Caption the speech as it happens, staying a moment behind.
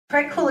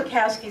Kraig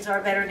Kulikowski is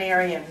our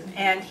veterinarian,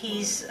 and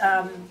he's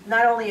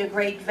not only a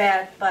great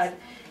vet, but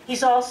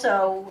he's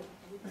also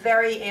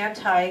very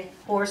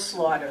anti-horse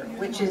slaughter,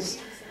 which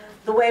is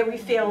the way we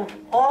feel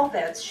all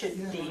vets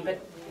should be, but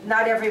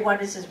not everyone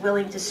is as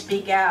willing to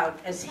speak out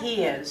as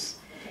he is.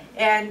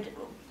 And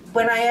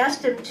when I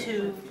asked him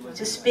to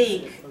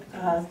speak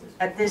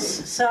at this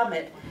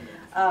summit,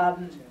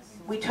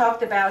 we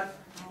talked about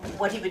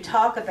what he would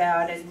talk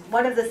about, and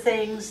one of the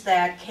things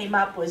that came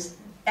up was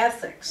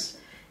ethics.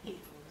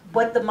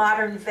 What the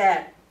modern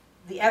vet,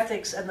 the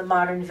ethics of the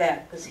modern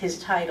vet was his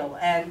title,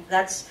 and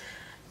that's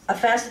a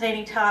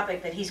fascinating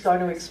topic that he's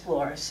going to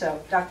explore.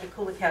 So, Dr.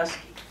 Kulikowski.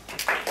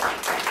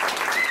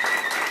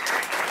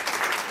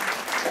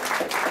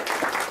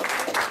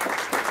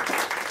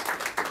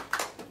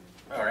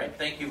 All right,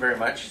 thank you very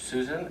much,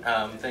 Susan.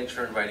 Thanks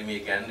for inviting me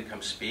again to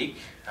come speak.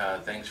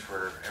 Thanks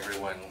for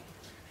everyone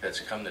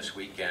that's come this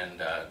weekend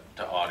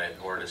to audit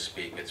or to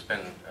speak. It's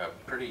been a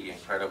pretty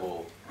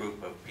incredible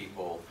group of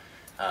people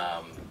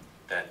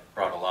that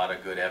brought a lot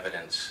of good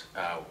evidence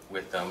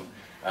with them.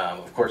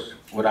 Of course,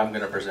 what I'm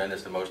going to present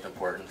is the most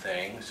important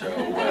thing, so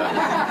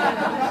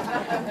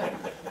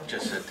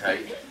just sit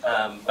tight.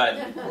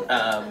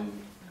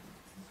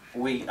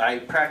 I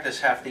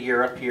practice half the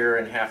year up here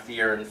and half the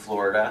year in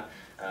Florida.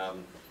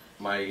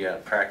 My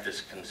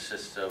practice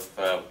consists of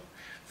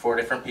 4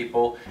 different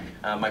people.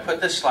 I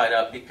put this slide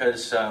up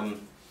because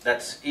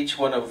that's each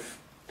one of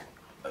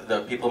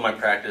the people in my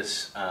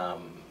practice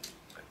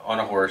on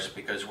a horse,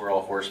 because we're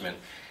all horsemen.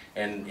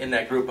 And in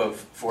that group of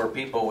 4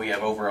 people, we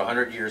have over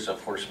 100 years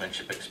of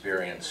horsemanship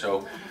experience.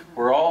 So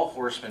we're all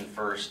horsemen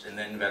first and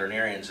then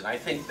veterinarians. And I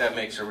think that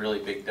makes a really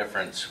big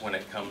difference when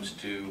it comes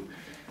to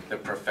the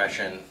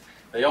profession.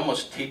 They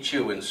almost teach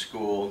you in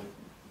school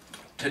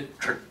to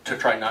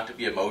try not to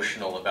be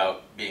emotional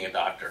about being a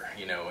doctor,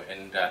 you know.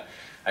 And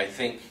I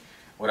think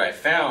what I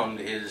found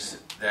is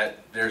that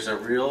there's a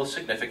real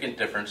significant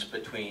difference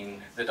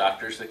between the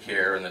doctors that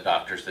care and the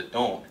doctors that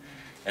don't.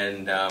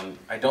 And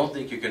I don't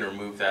think you can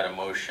remove that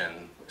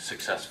emotion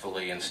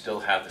successfully and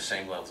still have the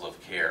same level of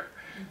care.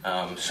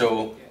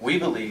 So we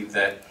believe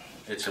that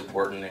it's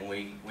important, and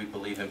we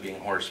believe in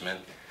being horsemen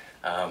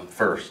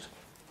first.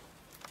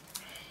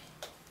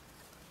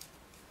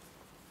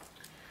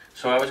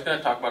 So I was going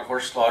to talk about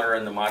horse slaughter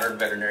and the modern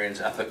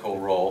veterinarian's ethical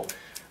role.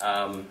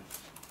 I'm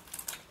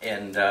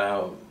going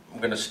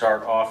to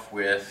start off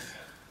with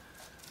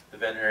the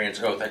veterinarian's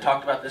oath. I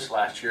talked about this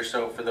last year,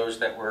 so for those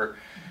that were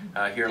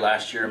here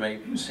last year, it may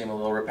seem a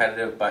little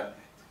repetitive, but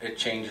it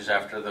changes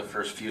after the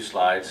first few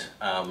slides.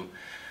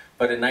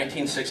 But in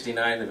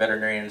 1969, the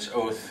veterinarian's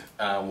oath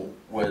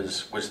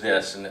was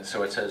this, and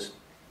so it says,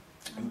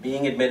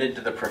 "Being admitted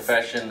to the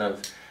profession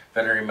of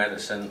veterinary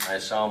medicine, I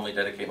solemnly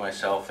dedicate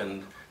myself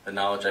and the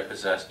knowledge I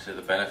possess to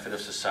the benefit of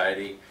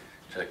society,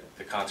 to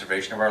the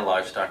conservation of our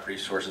livestock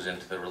resources,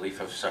 and to the relief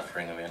of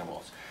suffering of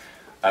animals.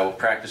 I will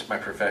practice my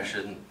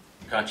profession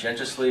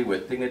conscientiously,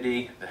 with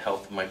dignity, the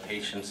health of my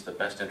patients, the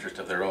best interest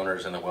of their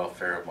owners, and the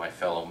welfare of my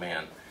fellow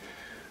man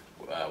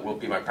will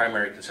be my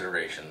primary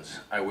considerations.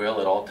 I will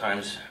at all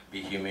times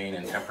be humane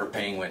and temper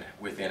pain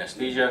with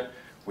anesthesia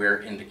where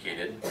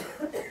indicated.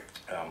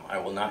 I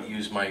will not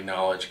use my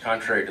knowledge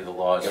contrary to the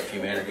laws of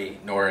humanity,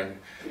 nor in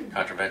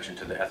contravention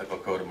to the ethical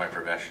code of my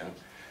profession.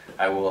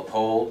 I will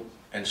uphold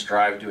and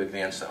strive to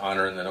advance the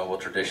honor and the noble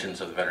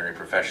traditions of the veterinary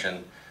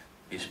profession.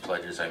 These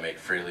pledges I make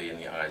freely in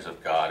the eyes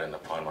of God and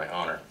upon my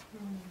honor."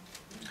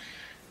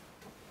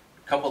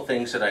 A couple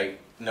things that I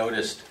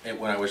noticed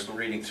when I was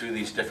reading through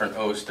these different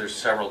oaths. There's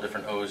several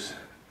different oaths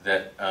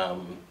that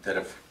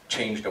have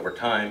changed over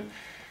time.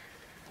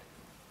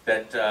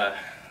 That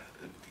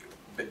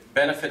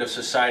benefit of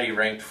society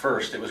ranked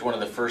first. It was one of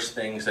the first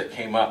things that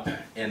came up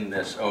in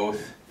this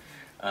oath.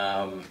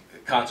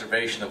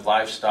 Conservation of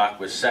livestock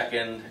was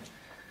second.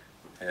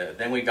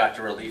 Then we got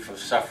to relief of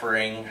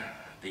suffering,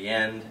 the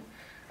end.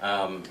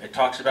 It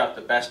talks about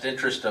the best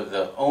interest of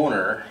the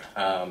owner,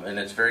 and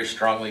it's very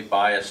strongly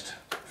biased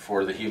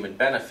for the human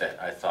benefit,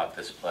 I thought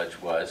this pledge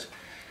was.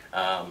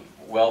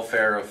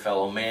 Welfare of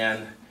fellow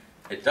man.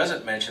 It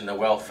doesn't mention the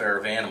welfare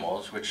of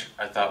animals, which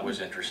I thought was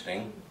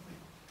interesting.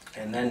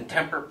 And then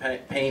temper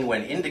pain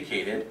when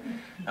indicated.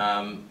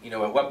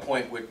 At what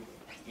point would,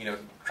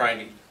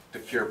 trying to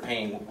cure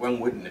pain,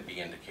 when wouldn't it be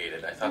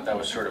indicated? I thought that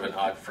was sort of an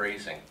odd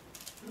phrasing.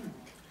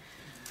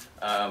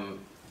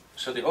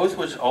 So the oath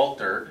was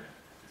altered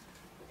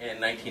in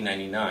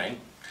 1999,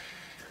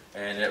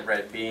 and it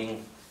read,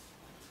 "Being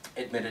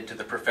admitted to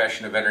the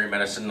profession of veterinary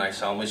medicine, I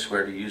solemnly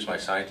swear to use my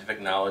scientific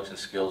knowledge and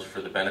skills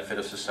for the benefit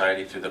of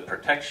society through the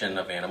protection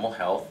of animal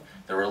health,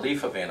 the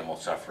relief of animal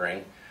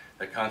suffering,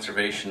 the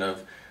conservation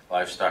of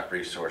livestock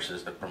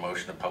resources, the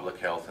promotion of public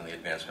health, and the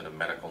advancement of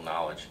medical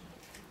knowledge.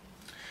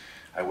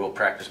 I will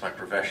practice my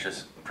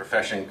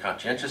profession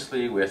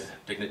conscientiously, with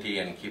dignity,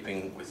 and in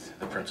keeping with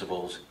the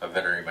principles of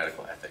veterinary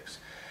medical ethics.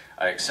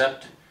 I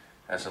accept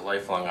as a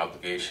lifelong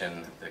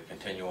obligation the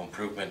continual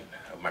improvement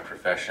of my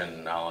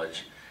profession,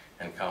 knowledge,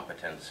 and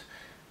competence."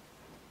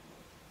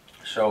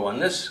 So on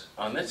this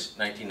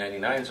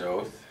 1999's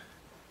oath,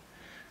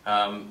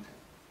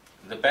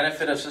 the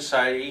benefit of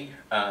society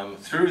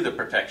through the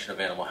protection of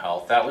animal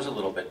health, that was a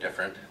little bit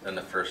different than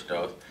the first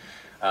oath.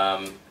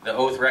 The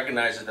oath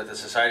recognizes that the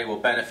society will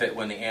benefit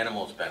when the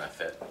animals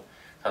benefit.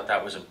 Thought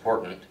that was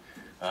important.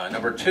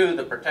 Number two,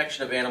 the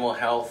protection of animal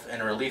health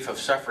and relief of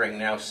suffering,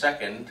 now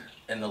second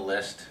in the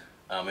list,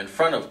 in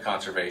front of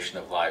conservation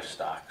of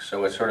livestock.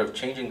 So it's sort of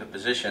changing the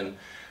position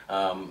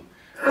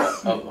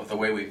of the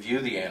way we view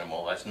the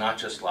animal. That's not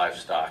just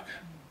livestock.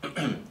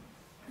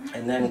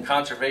 And then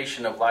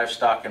conservation of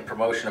livestock and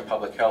promotion of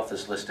public health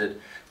is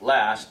listed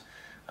last.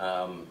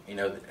 You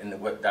know, and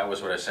that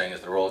was what I was saying,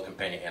 is the role of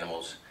companion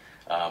animals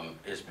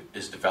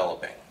is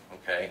developing.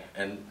 Okay,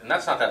 and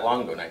that's not that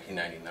long ago,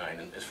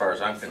 1999, as far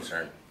as I'm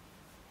concerned.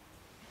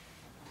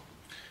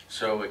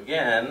 So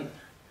again,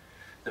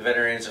 the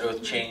Veterinarian's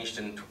Oath changed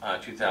in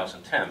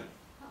 2010.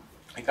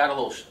 It got a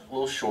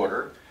little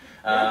shorter.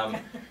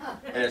 And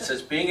it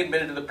says, being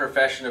admitted to the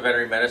profession of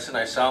veterinary medicine,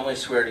 I solemnly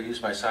swear to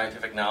use my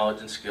scientific knowledge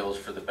and skills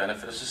for the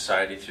benefit of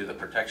society through the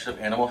protection of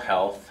animal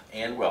health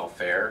and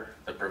welfare,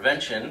 the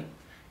prevention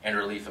and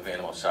relief of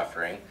animal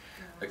suffering,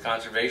 the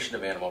conservation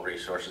of animal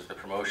resources, the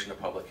promotion of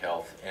public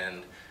health,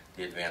 and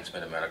the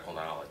advancement of medical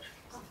knowledge.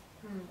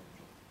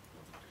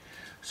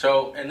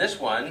 So in this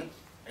one,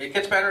 it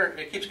gets better.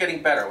 It keeps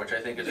getting better, which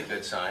I think is a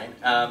good sign.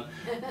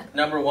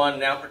 Number one,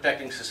 now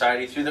protecting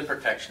society through the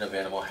protection of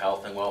animal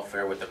health and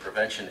welfare with the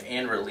prevention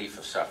and relief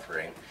of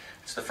suffering.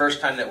 It's the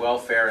first time that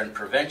welfare and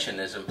prevention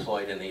is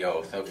employed in the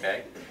oath,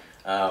 okay?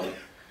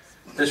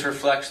 This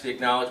reflects the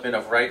acknowledgement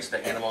of rights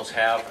that animals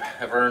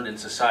have earned in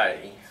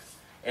society.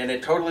 And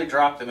it totally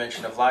dropped the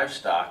mention of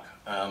livestock,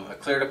 a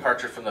clear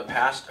departure from the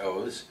past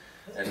oaths,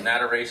 and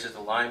that erases the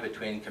line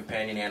between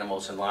companion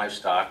animals and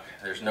livestock.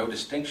 There's no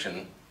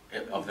distinction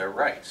of their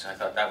rights. I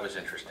thought that was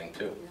interesting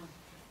too.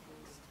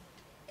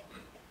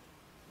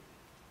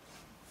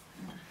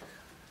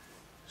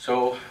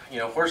 So, you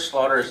know, horse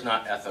slaughter is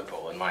not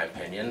ethical in my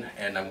opinion,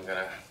 and I'm going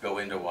to go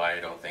into why I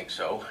don't think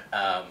so.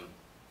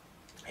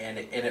 And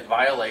it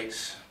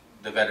violates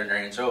the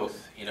veterinarian's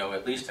oath, you know,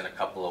 at least in a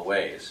couple of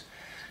ways.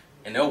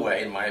 In no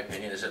way, in my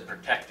opinion, is it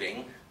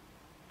protecting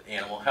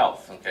animal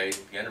health, okay?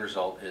 The end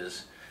result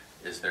is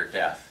their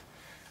death.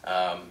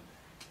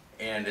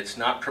 And it's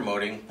not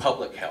promoting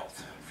public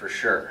health, for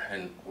sure.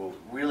 And we'll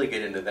really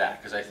get into that,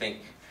 because I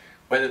think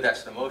whether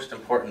that's the most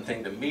important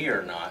thing to me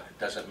or not, it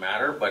doesn't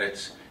matter, but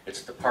it's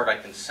the part I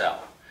can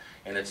sell,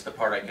 and it's the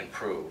part I can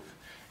prove,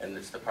 and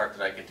it's the part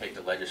that I can take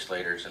to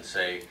legislators and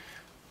say,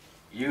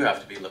 you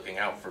have to be looking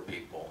out for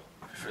people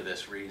for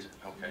this reason,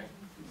 okay?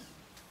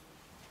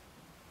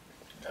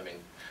 I mean,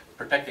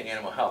 protecting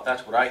animal health,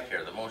 that's what I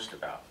care the most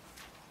about.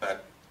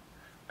 But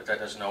that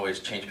doesn't always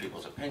change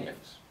people's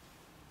opinions.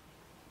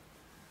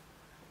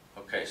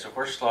 Okay, so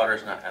horse slaughter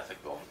is not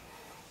ethical.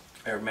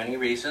 There are many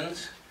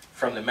reasons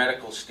from the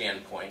medical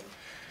standpoint.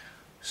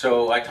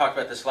 So I talked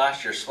about this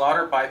last year.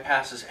 Slaughter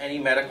bypasses any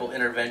medical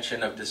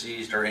intervention of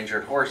diseased or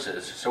injured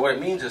horses. So what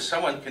it means is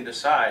someone can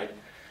decide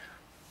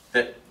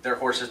that their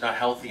horse is not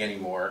healthy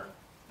anymore.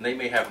 They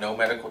may have no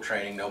medical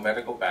training, no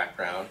medical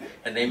background,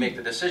 and they make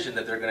the decision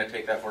that they're going to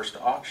take that horse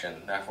to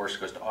auction. That horse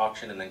goes to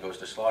auction and then goes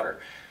to slaughter.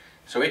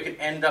 So it could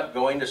end up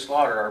going to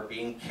slaughter or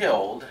being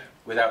killed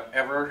without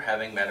ever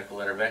having medical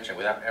intervention,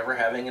 without ever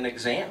having an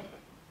exam.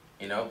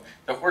 You know,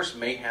 the horse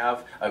may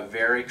have a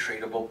very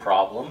treatable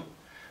problem,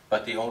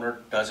 but the owner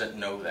doesn't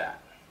know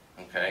that.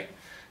 Okay?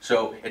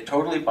 So it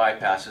totally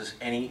bypasses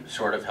any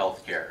sort of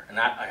health care, and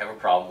that I have a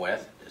problem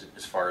with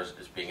as far as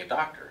being a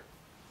doctor.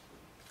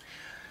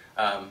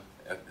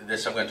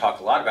 This I'm going to talk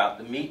a lot about.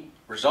 The meat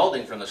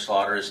resulting from the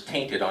slaughter is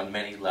tainted on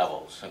many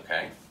levels,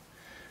 okay?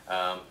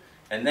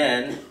 And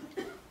then,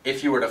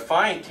 if you were to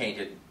find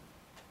tainted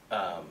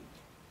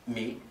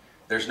meat,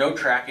 there's no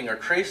tracking or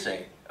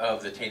tracing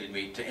of the tainted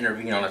meat to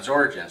intervene on its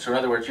origin. So in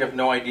other words, you have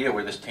no idea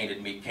where this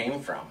tainted meat came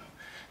from.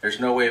 There's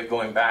no way of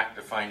going back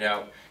to find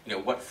out, you know,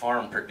 what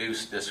farm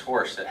produced this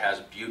horse that has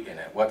bute in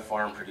it, what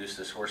farm produced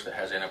this horse that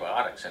has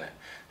antibiotics in it.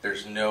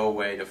 There's no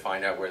way to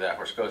find out where that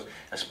horse goes,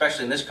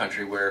 especially in this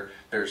country where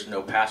there's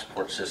no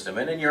passport system.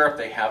 And in Europe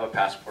they have a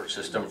passport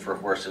system for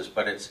horses,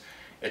 but it's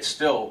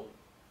still,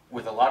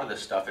 with a lot of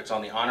this stuff, it's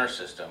on the honor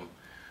system,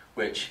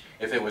 which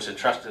if it was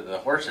entrusted in the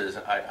horses,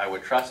 I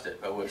would trust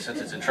it. But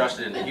since it's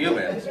entrusted in the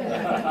humans,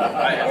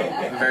 I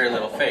have very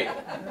little faith.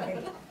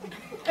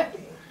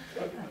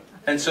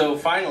 And so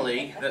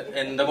finally,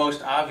 and the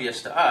most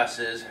obvious to us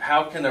is,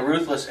 how can the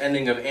ruthless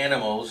ending of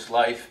animals'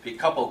 life be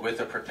coupled with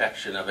the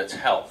protection of its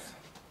health?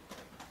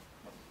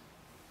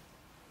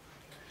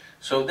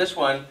 So this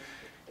one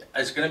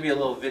is going to be a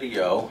little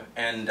video,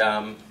 and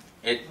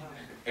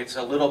it's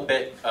a little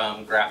bit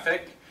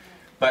graphic,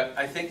 but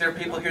I think there are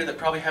people here that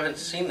probably haven't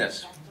seen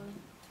this,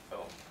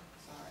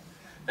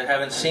 that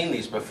haven't seen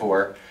these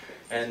before.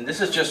 And this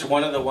is just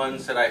one of the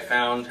ones that I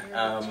found.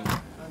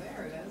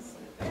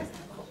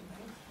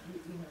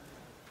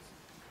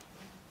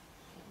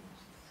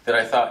 That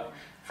I thought,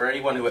 for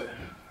anyone who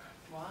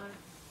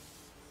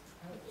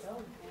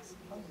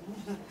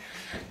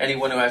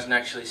hasn't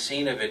actually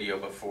seen a video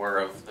before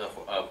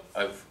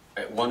of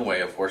one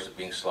way of horses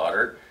being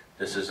slaughtered,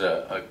 this is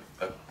a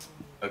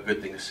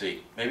good thing to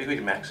see. Maybe we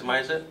can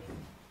maximize it?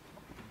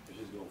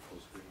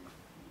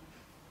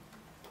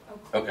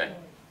 Okay.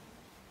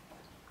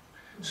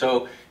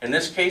 So in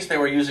this case, they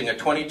were using a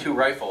 .22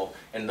 rifle,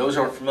 and those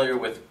who are familiar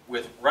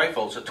with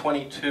rifles, a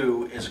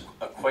 .22 is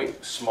a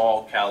quite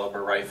small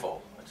caliber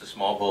rifle. It's a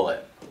small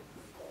bullet.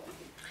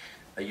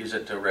 They use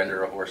it to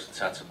render a horse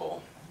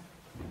insensible.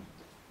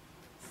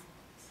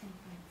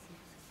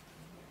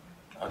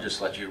 I'll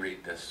just let you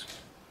read this.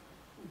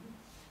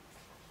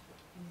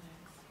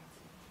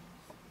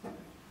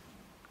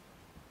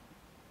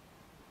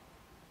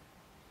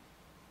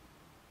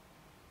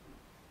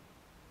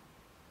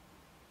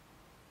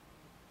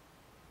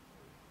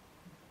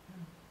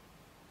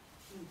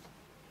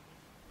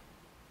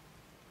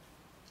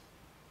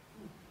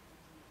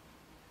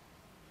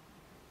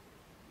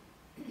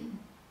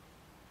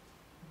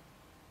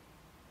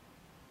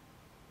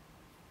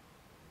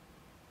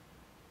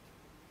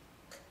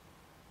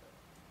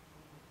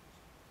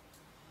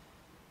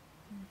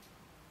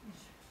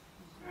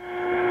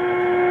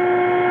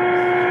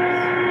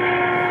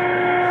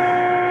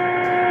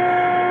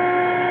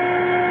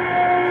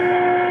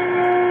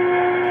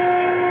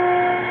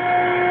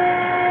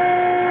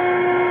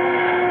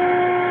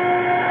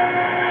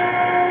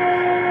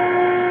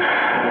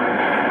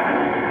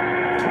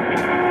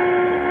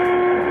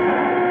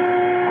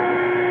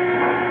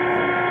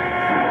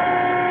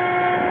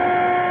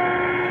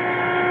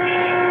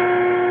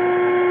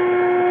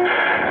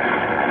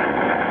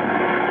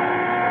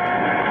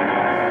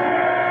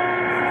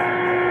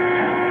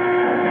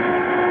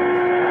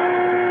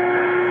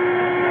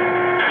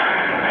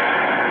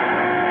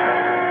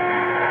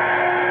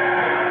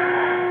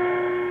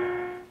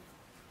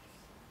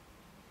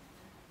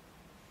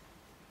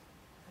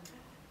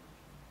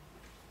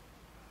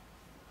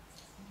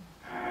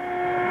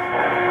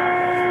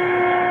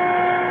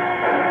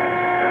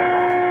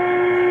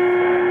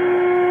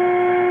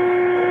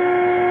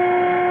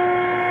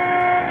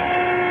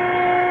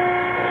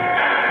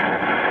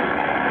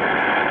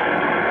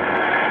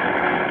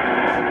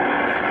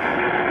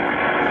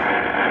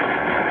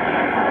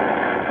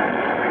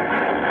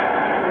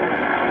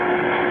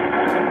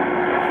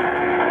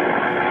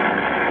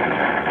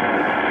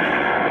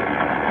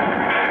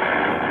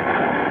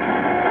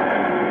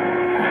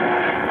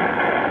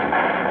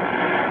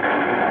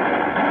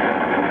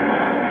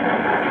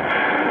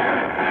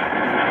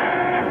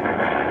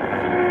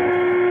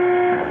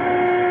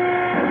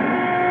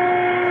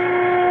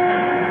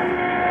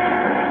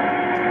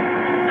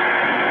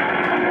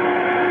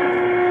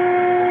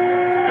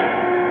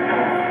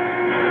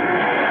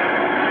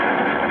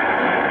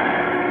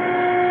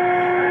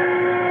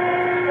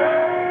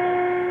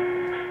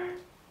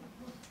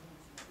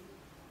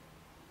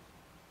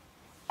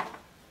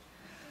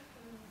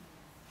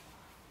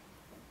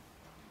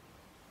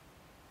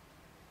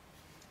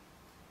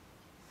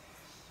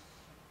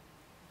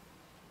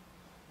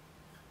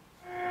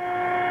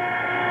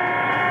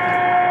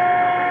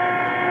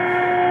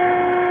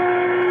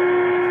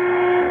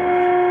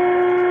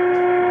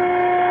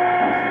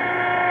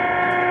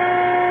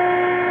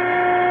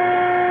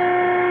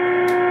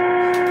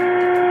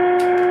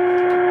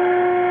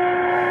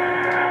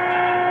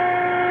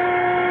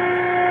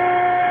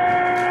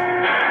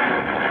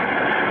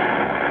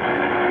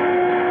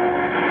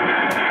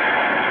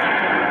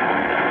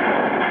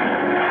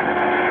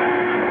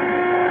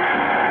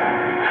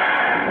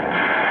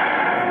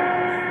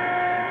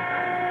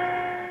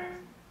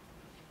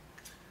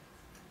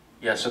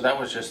 Yeah, so that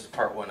was just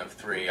part 1 of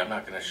 3. I'm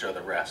not going to show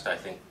the rest. I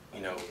think,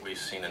 we've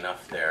seen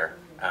enough there.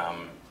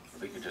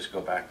 If we could just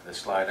go back to the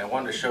slide. I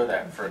wanted to show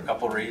that for a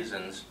couple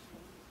reasons.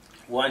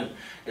 One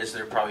is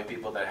there are probably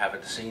people that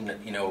haven't seen,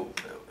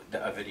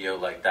 a video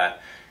like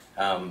that.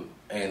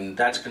 And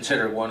that's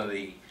considered one of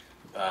the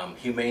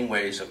humane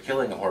ways of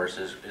killing a horse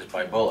is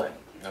by bullet,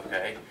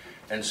 okay?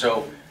 And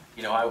so,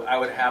 I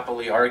would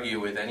happily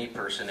argue with any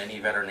person, any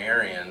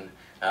veterinarian,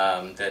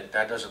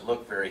 that doesn't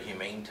look very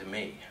humane to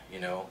me,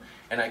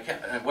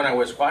 And when I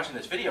was watching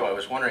this video, I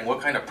was wondering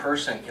what kind of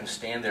person can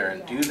stand there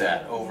and do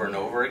that over and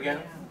over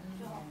again.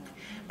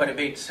 But it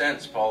made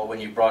sense, Paul,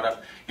 when you brought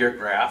up your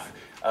graph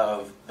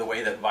of the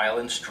way that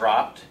violence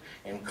dropped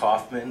in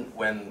Kaufman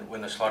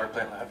when the slaughter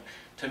plant left.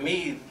 To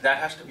me, that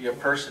has to be a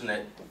person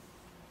that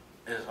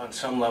is on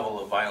some level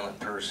a violent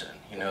person,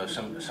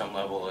 some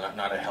level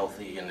not a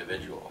healthy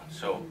individual.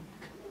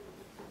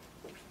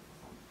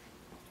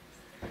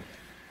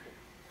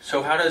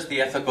 So how does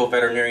the ethical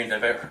veterinarian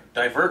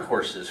divert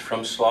horses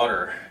from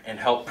slaughter and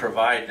help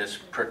provide this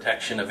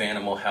protection of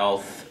animal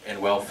health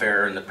and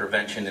welfare and the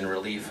prevention and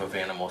relief of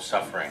animal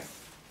suffering?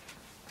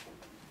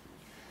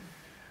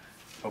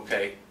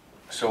 Okay,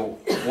 so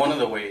one of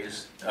the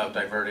ways of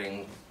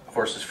diverting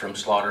horses from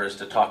slaughter is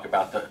to talk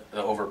about the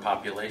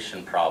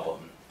overpopulation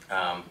problem.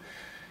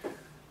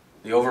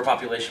 The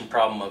overpopulation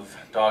problem of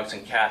dogs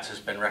and cats has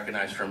been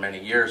recognized for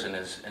many years and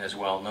is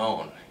well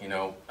known.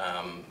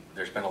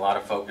 There's been a lot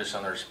of focus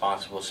on the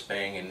responsible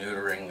spaying and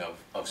neutering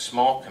of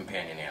small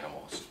companion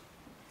animals.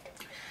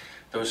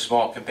 those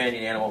small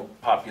companion animal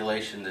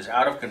populations is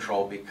out of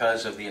control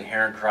because of the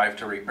inherent drive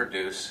to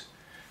reproduce,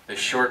 the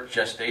short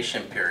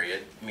gestation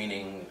period,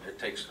 meaning it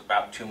takes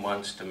about 2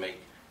 months to make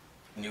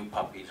new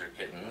puppies or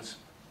kittens,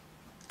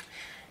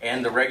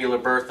 and the regular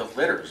birth of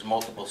litters,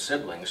 multiple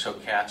siblings. So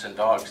cats and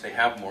dogs, they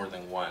have more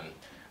than one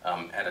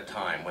at a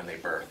time when they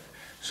birth.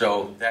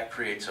 So that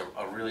creates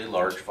a really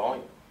large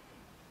volume.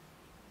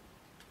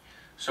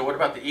 So what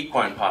about the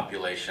equine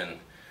population?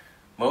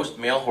 Most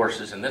male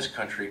horses in this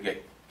country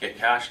get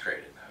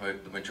castrated,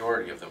 the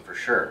majority of them for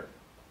sure.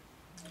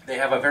 They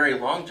have a very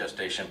long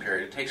gestation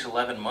period. It takes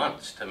 11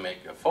 months to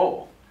make a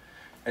foal.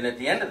 And at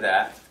the end of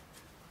that,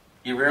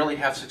 you rarely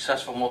have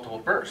successful multiple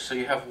births. So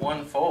you have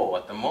one foal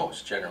at the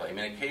most, generally. I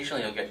mean,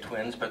 occasionally you'll get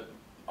twins, but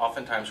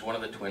oftentimes one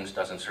of the twins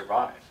doesn't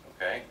survive,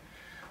 okay?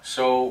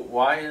 So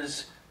why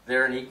is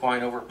there an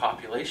equine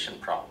overpopulation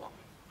problem?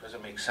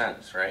 Doesn't make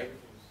sense, right?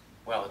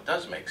 Well, it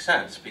does make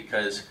sense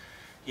because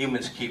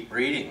humans keep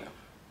breeding them.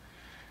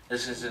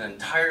 This is an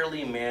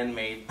entirely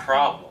man-made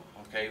problem,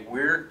 okay?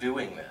 We're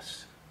doing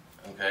this,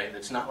 okay?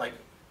 It's not like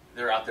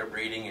they're out there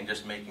breeding and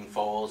just making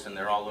foals and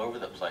they're all over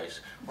the place.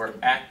 We're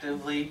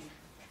actively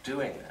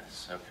doing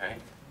this, okay?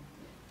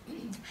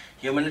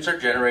 Humans are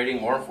generating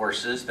more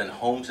horses than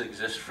homes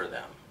exist for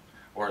them,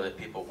 or that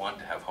people want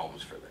to have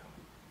homes for them.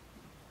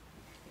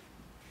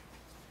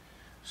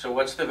 So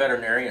what's the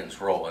veterinarian's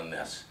role in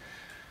this?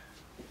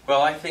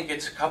 Well, I think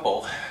it's a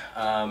couple,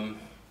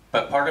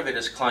 but part of it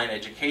is client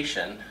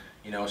education.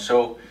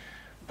 So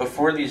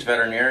before these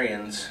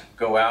veterinarians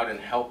go out and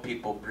help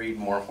people breed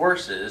more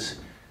horses,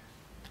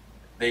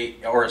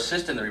 or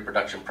assist in the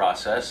reproduction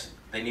process,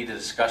 they need to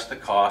discuss the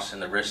costs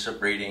and the risks of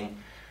breeding,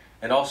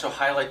 and also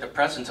highlight the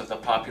presence of the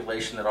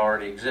population that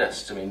already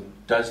exists. I mean,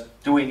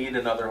 do we need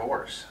another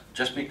horse?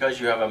 Just because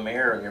you have a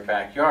mare in your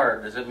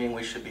backyard, does it mean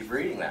we should be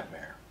breeding that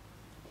mare?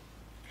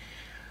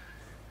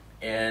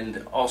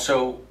 And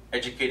also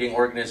educating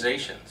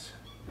organizations,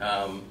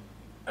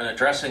 and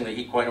addressing the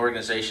equine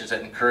organizations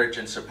that encourage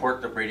and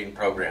support the breeding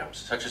programs,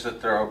 such as the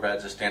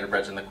thoroughbreds, the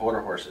standardbreds, and the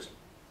quarter horses.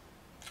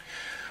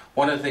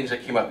 One of the things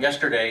that came up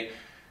yesterday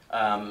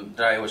that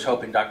I was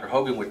hoping Dr.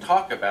 Hogan would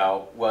talk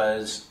about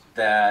was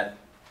that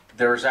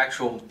there's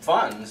actual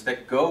funds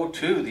that go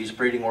to these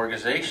breeding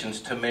organizations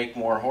to make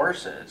more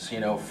horses,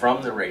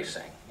 from the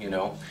racing,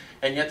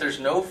 and yet there's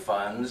no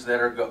funds that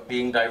are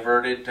being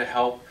diverted to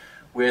help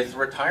with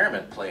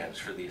retirement plans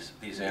for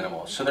these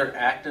animals. So they're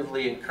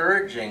actively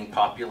encouraging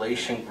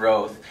population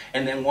growth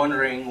and then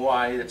wondering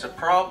why it's a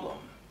problem,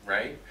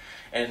 right?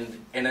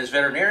 And as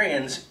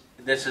veterinarians,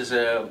 this is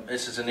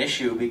an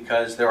issue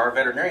because there are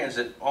veterinarians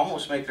that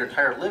almost make their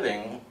entire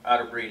living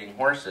out of breeding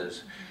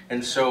horses.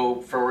 And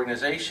so for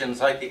organizations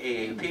like the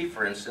AAP,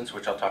 for instance,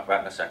 which I'll talk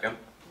about in a second,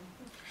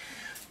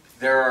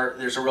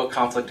 there's a real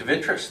conflict of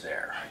interest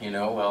there.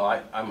 Well,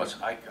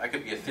 I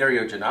could be a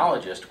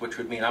theriogenologist, which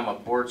would mean I'm a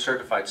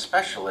board-certified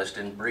specialist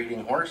in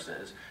breeding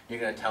horses. You're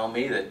going to tell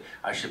me that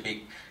I should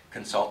be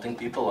consulting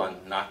people on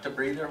not to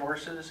breed their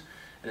horses?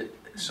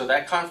 So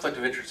that conflict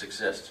of interest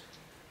exists.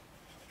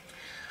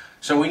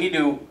 So we need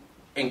to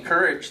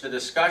encourage the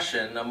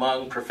discussion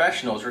among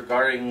professionals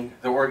regarding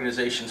the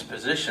organization's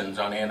positions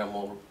on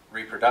animal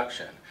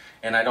reproduction.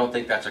 And I don't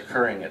think that's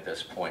occurring at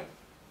this point.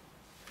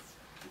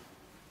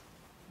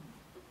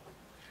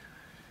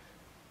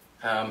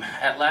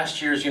 At last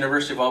year's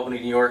University of Albany,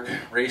 New York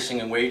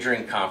Racing and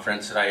Wagering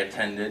Conference that I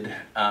attended,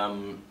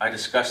 I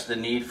discussed the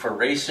need for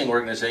racing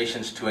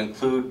organizations to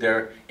include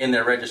in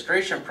their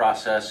registration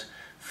process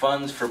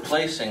funds for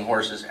placing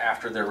horses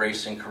after their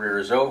racing career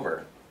is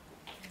over.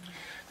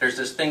 There's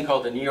this thing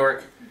called the New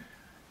York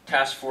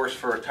Task Force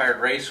for Retired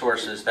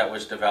Racehorses that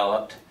was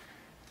developed,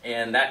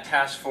 and that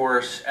task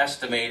force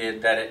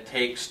estimated that it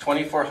takes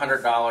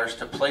 $2,400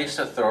 to place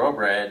a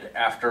thoroughbred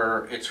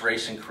after its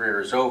racing career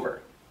is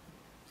over.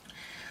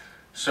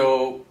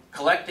 So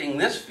collecting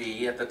this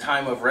fee at the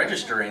time of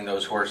registering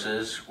those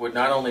horses would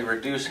not only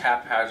reduce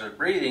haphazard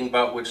breeding,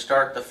 but would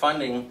start the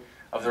funding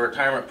of the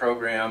retirement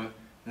program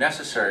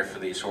necessary for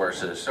these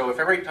horses. So if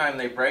every time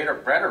they bred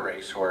a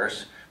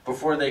racehorse,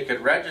 before they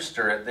could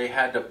register it, they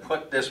had to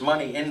put this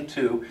money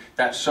into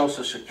that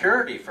Social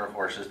Security for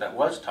horses that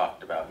was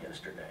talked about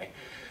yesterday,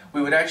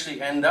 we would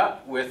actually end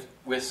up with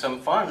some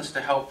funds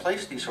to help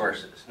place these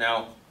horses.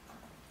 Now,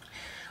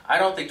 I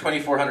don't think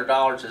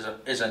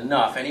 $2,400 is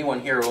enough.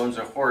 Anyone here who owns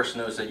a horse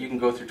knows that you can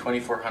go through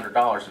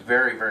 $2,400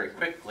 very, very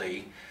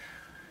quickly,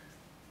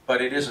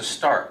 but it is a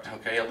start,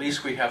 okay? At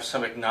least we have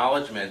some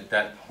acknowledgement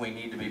that we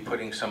need to be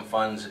putting some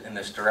funds in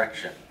this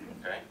direction,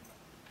 okay?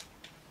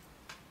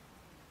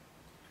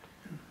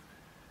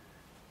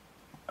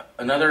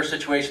 Another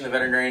situation the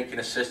veterinarian can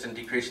assist in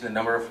decreasing the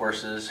number of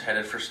horses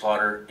headed for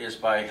slaughter is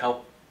by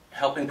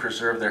helping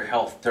preserve their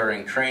health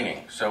during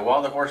training. So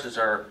while the horses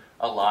are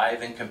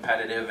alive and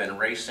competitive and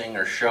racing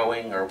or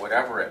showing or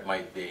whatever it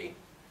might be,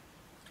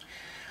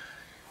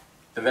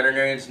 the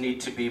veterinarians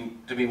need to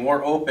be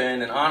more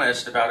open and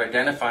honest about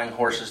identifying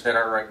horses that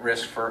are at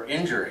risk for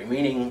injury.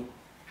 Meaning,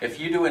 if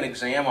you do an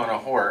exam on a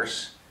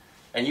horse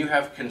and you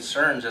have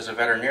concerns as a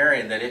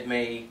veterinarian that it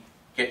may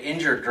get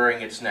injured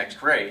during its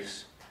next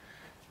race,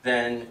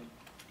 then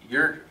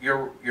your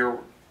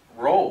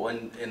role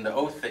in the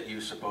oath that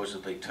you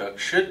supposedly took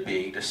should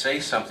be to say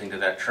something to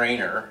that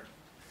trainer,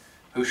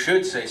 who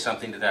should say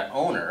something to that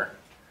owner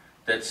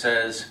that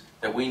says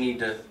that we need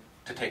to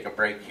take a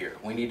break here.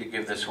 We need to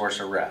give this horse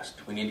a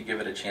rest. We need to give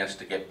it a chance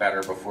to get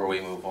better before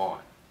we move on.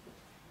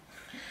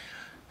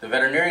 The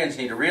veterinarians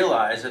need to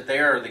realize that they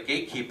are the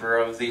gatekeeper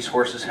of these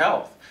horses'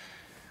 health.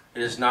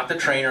 It is not the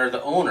trainer or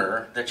the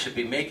owner that should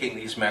be making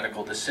these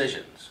medical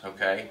decisions,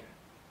 okay?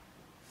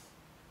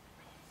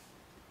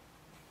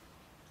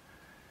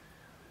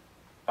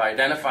 By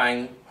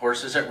identifying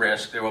horses at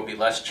risk, there will be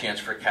less chance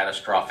for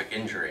catastrophic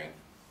injury.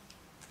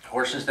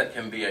 Horses that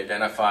can be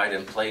identified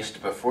and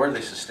placed before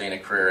they sustain a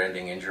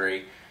career-ending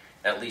injury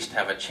at least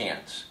have a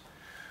chance.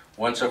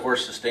 Once a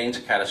horse sustains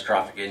a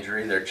catastrophic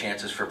injury, their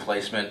chances for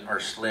placement are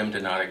slim to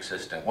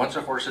non-existent. Once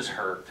a horse is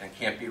hurt and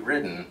can't be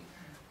ridden,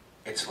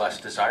 it's less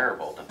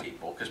desirable to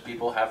people because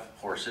people have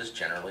horses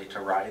generally to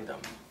ride them.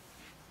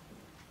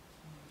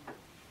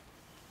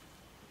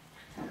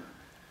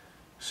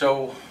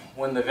 So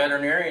when the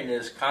veterinarian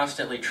is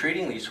constantly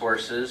treating these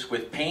horses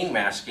with pain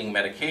masking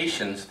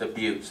medications, the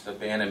butes, the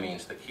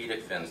banamines, the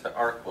ketofins, the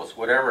arquils,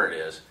 whatever it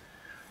is,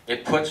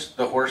 it puts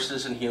the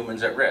horses and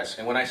humans at risk.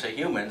 And when I say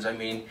humans, I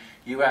mean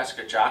you ask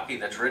a jockey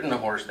that's ridden a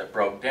horse that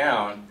broke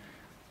down,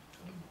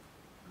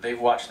 they've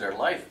watched their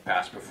life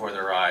pass before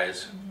their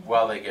eyes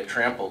while they get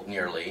trampled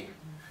nearly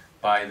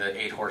by the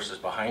 8 horses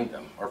behind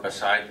them or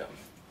beside them.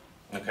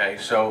 Okay,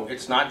 so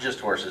it's not just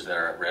horses that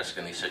are at risk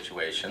in these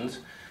situations,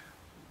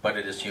 but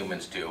it is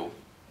humans too.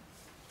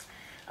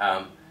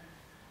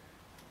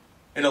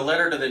 In a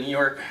letter to the New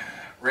York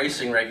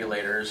racing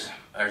regulators,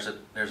 there's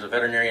a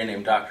veterinarian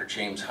named Dr.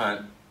 James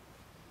Hunt,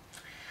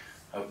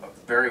 a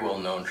very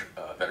well-known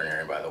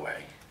veterinarian, by the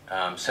way,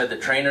 said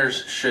that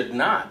trainers should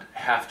not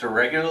have to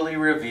regularly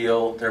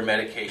reveal their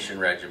medication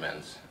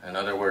regimens. In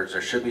other words,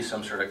 there should be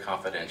some sort of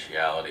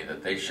confidentiality,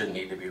 that they shouldn't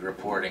need to be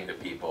reporting to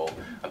people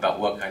about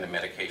what kind of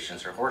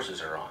medications their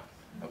horses are on.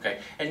 Okay?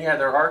 And yeah,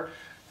 there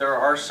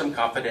are some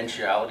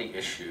confidentiality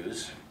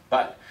issues,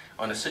 but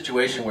on a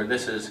situation where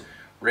this is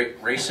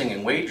racing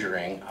and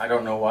wagering, I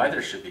don't know why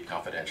there should be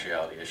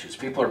confidentiality issues.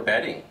 People are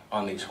betting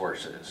on these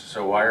horses,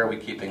 so why are we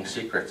keeping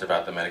secrets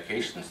about the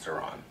medications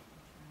they're on?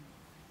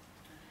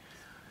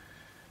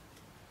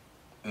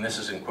 And this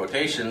is in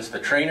quotations, "The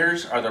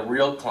trainers are the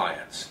real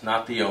clients,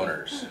 not the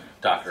owners,"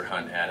 Dr.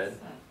 Hunt added.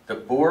 "The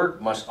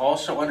board must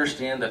also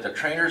understand that the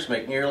trainers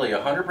make nearly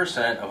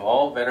 100% of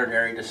all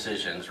veterinary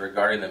decisions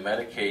regarding the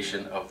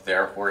medication of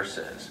their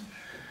horses."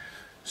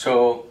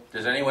 So,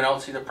 does anyone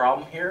else see the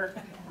problem here?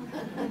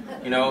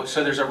 You know,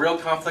 so there's a real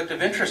conflict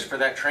of interest for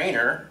that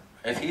trainer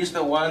if he's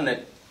the one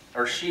that,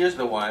 or she is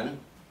the one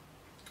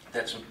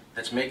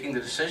that's making the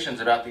decisions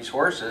about these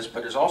horses,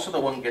 but is also the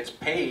one who gets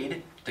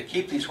paid to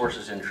keep these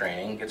horses in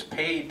training, gets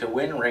paid to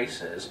win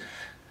races,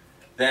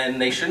 then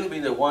they shouldn't be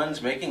the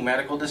ones making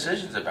medical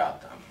decisions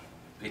about them,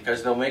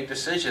 because they'll make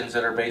decisions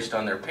that are based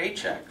on their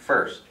paycheck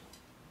first.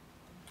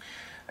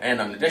 And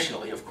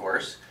additionally, of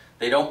course,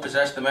 they don't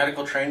possess the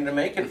medical training to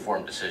make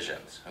informed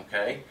decisions,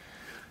 okay?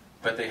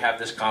 But they have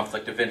this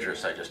conflict of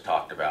interest I just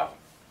talked about.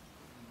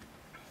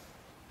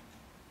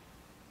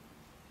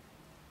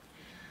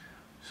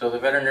 So the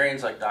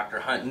veterinarians like Dr.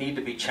 Hunt need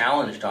to be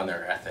challenged on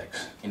their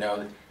ethics. You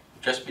know,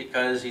 just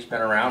because he's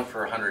been around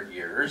for 100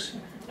 years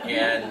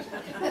and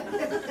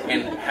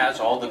has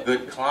all the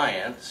good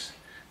clients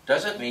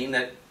doesn't mean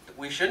that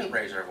we shouldn't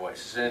raise our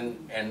voices.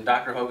 And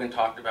Dr. Hogan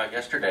talked about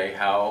yesterday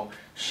how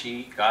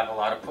she got a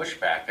lot of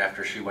pushback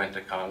after she went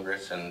to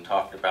Congress and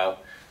talked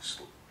about,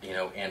 you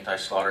know,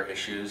 anti-slaughter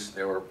issues.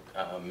 There were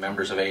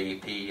members of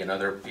AEP and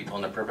other people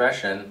in the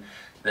profession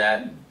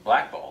that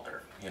blackballed her.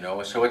 You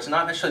know, so it's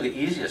not necessarily the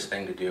easiest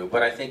thing to do,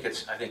 but I think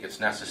it's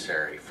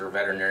necessary for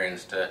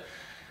veterinarians to,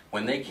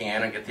 when they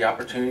can and get the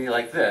opportunity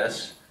like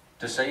this,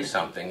 to say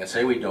something and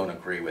say we don't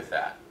agree with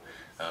that.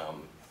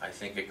 I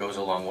think it goes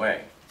a long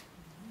way.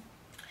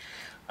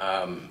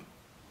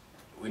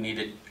 We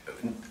need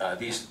to,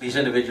 these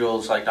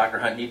individuals like Dr.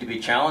 Hunt need to be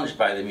challenged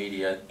by the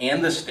media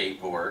and the state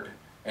board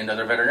and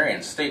other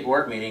veterinarians. State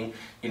board meaning,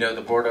 you know,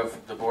 the board of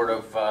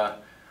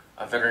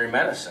veterinary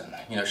medicine,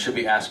 you know, should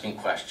be asking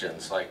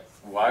questions like,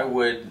 why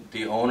would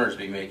the owners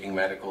be making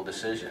medical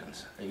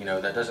decisions? You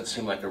know, that doesn't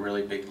seem like a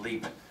really big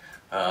leap,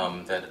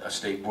 that a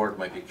state board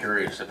might be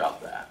curious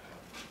about that.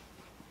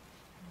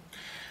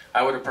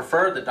 I would have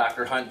preferred that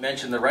Dr. Hunt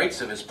mentioned the rights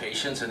of his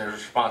patients and their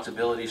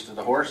responsibilities to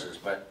the horses,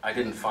 but I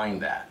didn't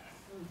find that.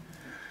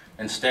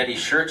 Instead, he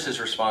shirks his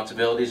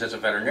responsibilities as a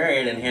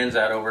veterinarian and hands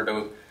that over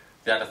to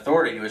that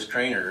authority to his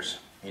trainers,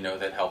 you know,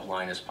 that help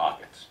line his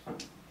pockets.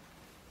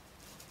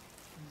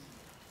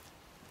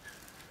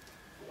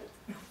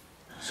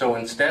 So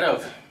instead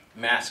of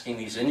masking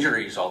these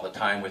injuries all the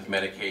time with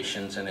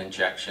medications and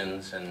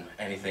injections and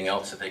anything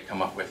else that they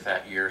come up with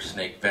that year,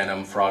 snake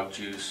venom, frog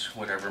juice,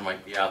 whatever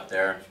might be out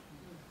there,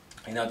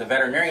 you know, the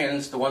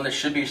veterinarian's the one that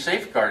should be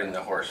safeguarding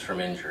the horse from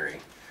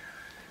injury.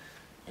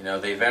 You know,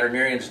 the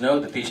veterinarians know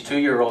that these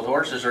 2-year-old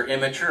horses are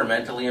immature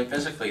mentally and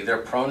physically. They're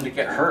prone to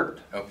get hurt,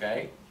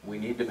 okay? We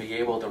need to be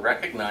able to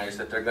recognize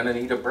that they're going to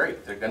need a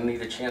break. They're going to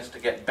need a chance to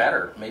get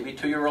better. Maybe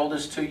 2-year-old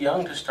is too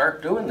young to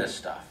start doing this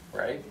stuff,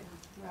 right?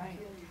 Right.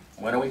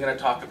 When are we going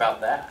to talk about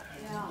that?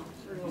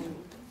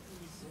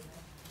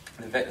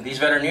 Yeah. These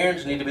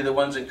veterinarians need to be the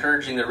ones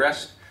encouraging the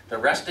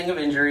resting of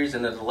injuries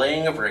and the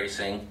delaying of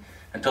racing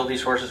until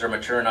these horses are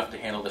mature enough to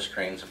handle the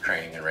strains of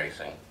training and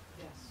racing.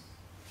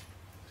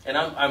 And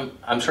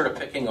I'm sort of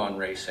picking on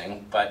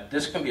racing, but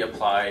this can be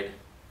applied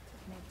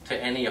to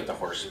any of the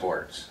horse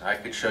sports. I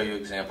could show you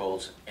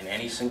examples in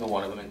any single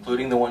one of them,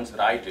 including the ones that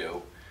I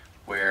do,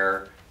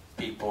 where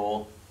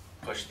people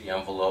push the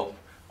envelope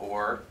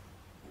or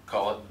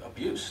call it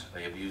abuse.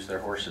 They abuse their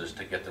horses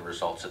to get the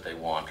results that they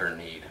want or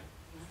need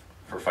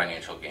for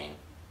financial gain.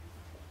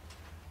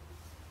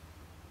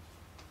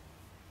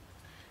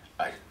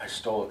 I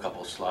stole a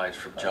couple slides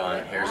from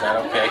John here. Is that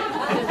okay?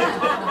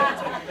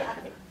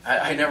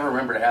 I never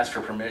remember to ask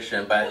for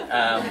permission, but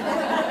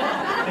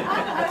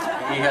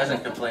he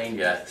hasn't complained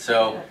yet.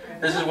 So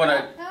this is one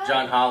of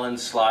John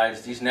Holland's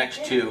slides, these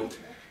next two.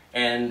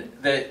 And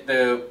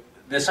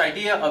this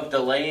idea of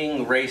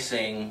delaying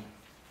racing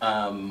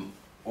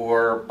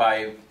or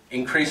by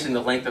increasing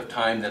the length of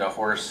time that a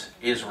horse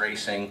is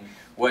racing,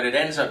 what it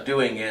ends up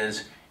doing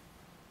is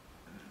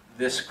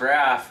this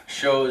graph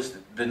shows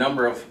the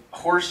number of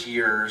horse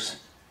years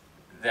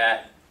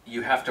that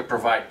you have to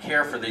provide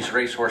care for these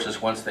race horses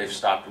once they've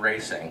stopped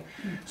racing.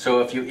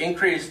 So if you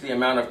increase the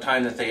amount of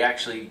time that they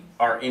actually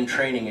are in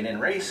training and in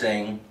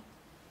racing,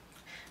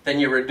 then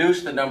you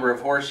reduce the number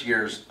of horse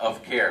years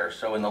of care.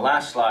 So in the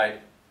last slide,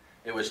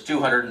 it was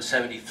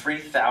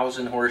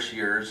 273,000 horse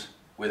years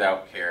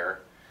without care.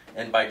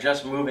 And by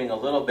just moving a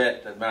little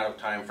bit the amount of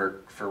time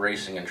for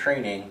racing and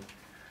training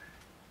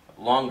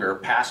longer,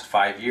 past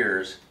 5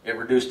 years, it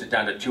reduced it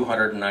down to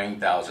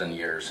 209,000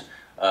 years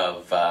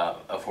of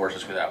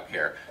horses without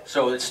care.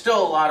 So it's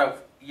still a lot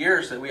of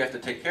years that we have to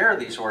take care of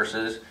these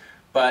horses,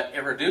 but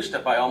it reduced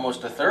it by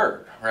almost a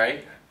third,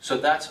 right? So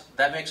that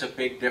makes a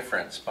big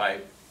difference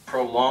by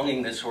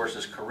prolonging this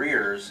horse's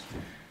careers.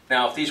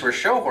 Now, if these were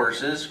show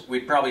horses,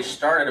 we'd probably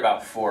start at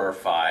about 4 or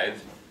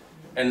 5,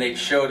 and they'd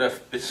show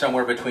to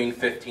somewhere between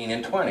 15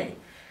 and 20.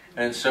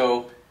 And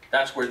so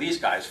that's where these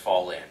guys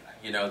fall in.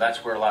 You know,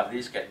 that's where a lot of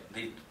these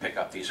pick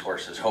up these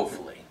horses,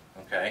 hopefully,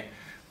 okay?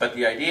 But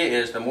the idea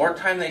is the more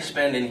time they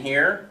spend in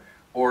here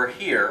or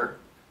here,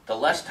 the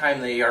less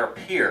time they are up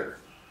here,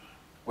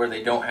 where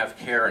they don't have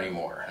care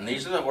anymore. And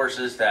these are the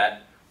horses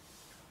that,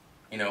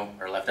 you know,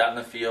 are left out in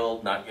the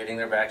field, not getting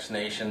their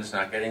vaccinations,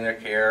 not getting their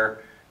care,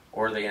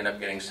 or they end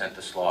up getting sent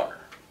to slaughter,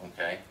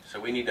 okay? So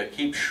we need to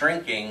keep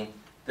shrinking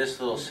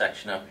this little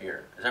section up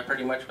here. Is that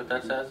pretty much what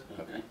that says?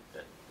 Okay,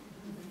 good.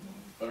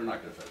 But they're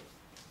not going to fit.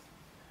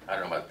 I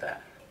don't know about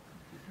that.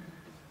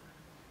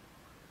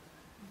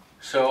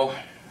 So,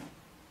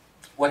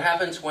 what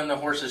happens when the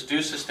horses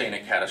do sustain a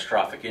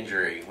catastrophic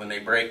injury, when they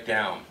break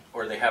down,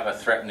 or they have a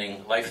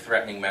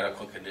life-threatening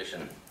medical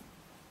condition?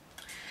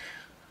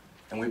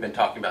 And we've been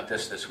talking about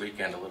this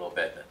weekend a little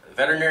bit.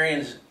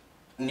 Veterinarians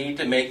need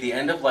to make the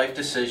end-of-life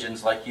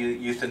decisions like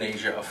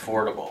euthanasia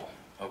affordable,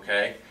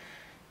 okay?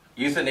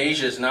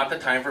 Euthanasia is not the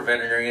time for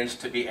veterinarians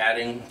to be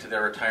adding to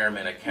their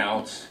retirement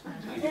accounts.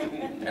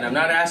 And I'm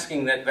not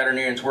asking that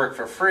veterinarians work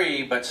for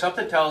free, but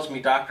something tells me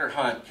Dr.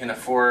 Hunt can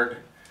afford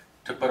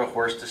to put a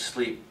horse to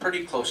sleep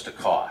pretty close to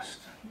cost.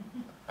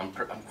 I'm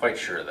quite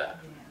sure of that.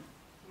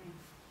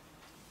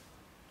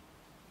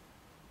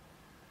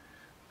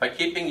 By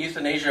keeping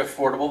euthanasia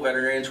affordable,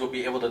 veterinarians will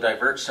be able to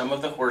divert some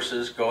of the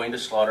horses going to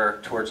slaughter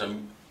towards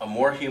a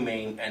more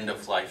humane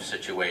end-of-life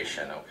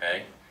situation,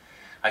 okay?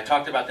 I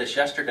talked about this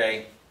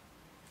yesterday.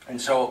 And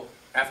so,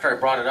 after I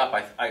brought it up,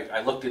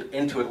 I looked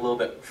into it a little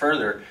bit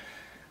further.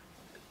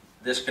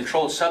 This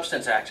Controlled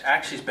Substance Act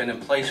actually has been in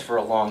place for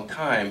a long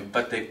time,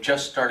 but they've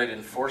just started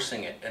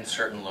enforcing it in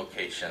certain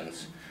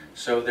locations.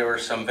 So there were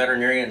some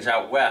veterinarians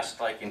out west,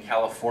 like in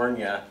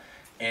California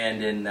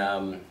and in,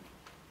 I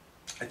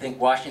think,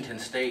 Washington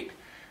State,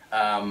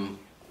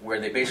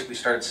 where they basically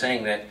started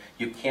saying that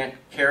you can't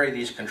carry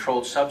these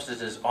controlled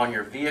substances on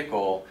your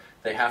vehicle.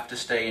 They have to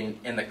stay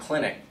in the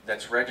clinic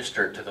that's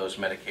registered to those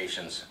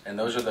medications. And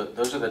those are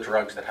the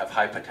drugs that have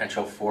high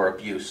potential for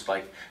abuse,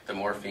 like the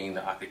morphine,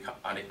 the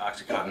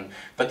Oxycontin.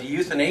 But the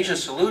euthanasia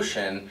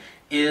solution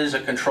is a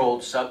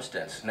controlled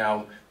substance.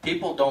 Now,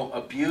 people don't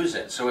abuse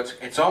it, so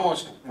it's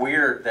almost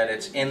weird that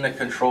it's in the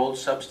controlled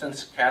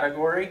substance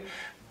category,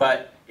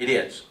 but it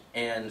is.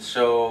 And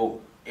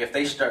so if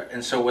they start,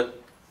 and so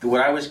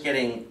what I was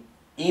getting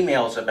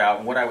emails about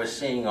and what I was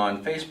seeing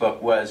on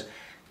Facebook was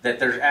that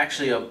there's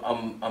actually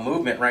a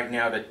movement right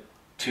now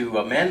to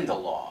amend the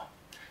law.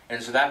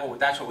 And so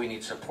that's what we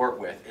need support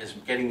with, is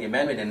getting the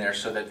amendment in there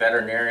so that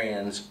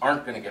veterinarians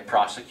aren't going to get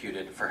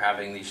prosecuted for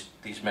having these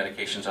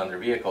medications on their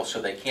vehicle,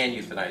 so they can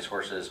euthanize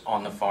horses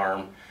on the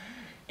farm,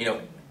 you know,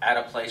 at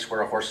a place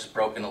where a horse has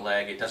broken a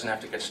leg. It doesn't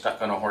have to get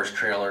stuck on a horse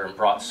trailer and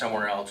brought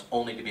somewhere else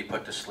only to be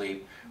put to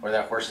sleep, or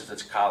that horse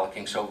that's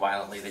colicking so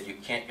violently that you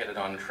can't get it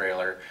on a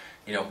trailer.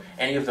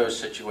 any of those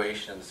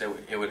situations,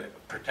 it would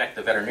protect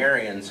the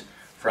veterinarians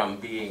from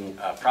being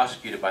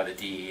prosecuted by the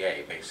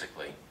DEA,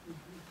 basically.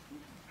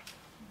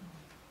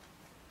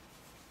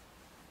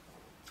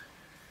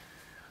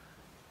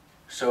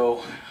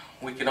 So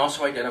we can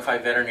also identify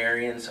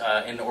veterinarians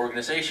in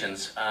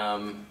organizations.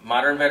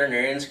 Modern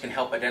veterinarians can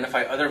help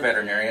identify other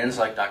veterinarians,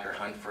 like Dr.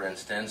 Hunt, for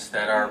instance,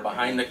 that are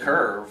behind the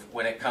curve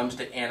when it comes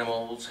to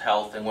animals'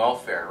 health and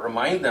welfare.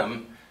 Remind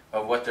them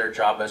of what their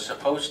job is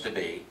supposed to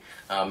be,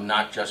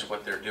 not just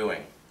what they're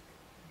doing.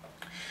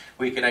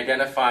 We can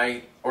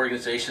identify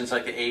organizations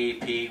like the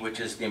AEP, which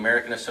is the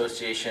American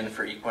Association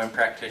for Equine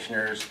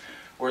Practitioners,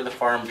 or the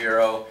Farm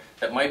Bureau,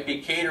 that might be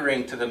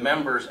catering to the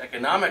members'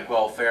 economic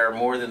welfare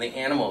more than the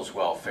animals'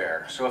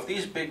 welfare. So if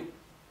these big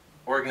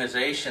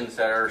organizations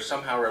that are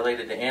somehow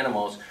related to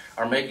animals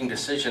are making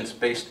decisions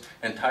based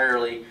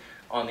entirely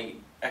on the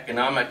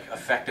economic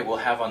effect it will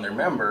have on their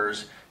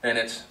members, then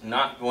it's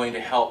not going to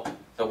help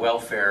the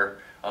welfare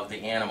of the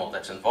animal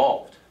that's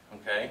involved,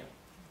 okay?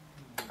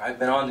 I've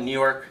been on the New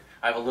York,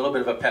 I have a little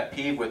bit of a pet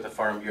peeve with the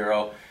Farm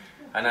Bureau,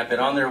 and I've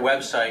been on their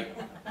website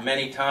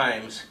many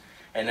times,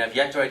 and have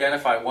yet to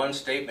identify one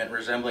statement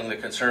resembling the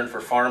concern for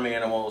farm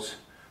animals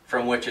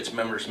from which its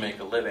members make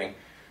a living.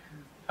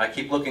 I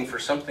keep looking for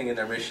something in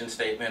their mission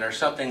statement or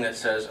something that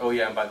says, oh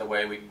yeah, and by the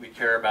way, we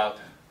care about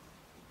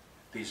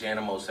these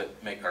animals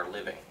that make our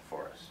living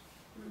for us.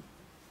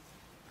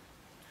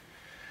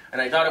 And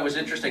I thought it was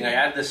interesting, I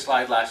added this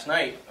slide last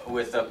night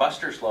with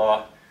Buster's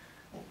Law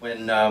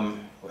when,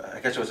 I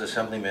guess it was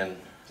Assemblyman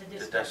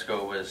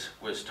Tedesco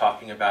was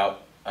talking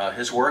about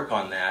his work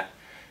on that.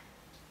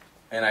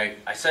 And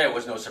I say it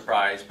was no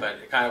surprise, but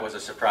it kind of was a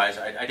surprise.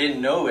 I didn't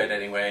know it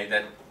anyway,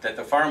 that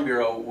the Farm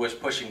Bureau was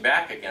pushing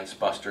back against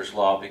Buster's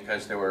Law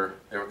because they were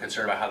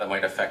concerned about how that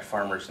might affect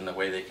farmers and the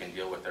way they can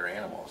deal with their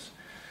animals.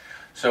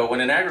 So when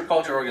an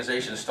agriculture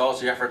organization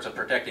stalls the efforts of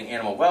protecting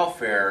animal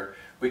welfare,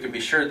 we can be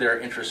sure their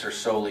interests are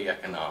solely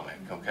economic,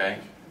 okay?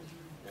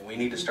 And we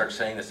need to start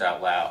saying this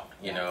out loud,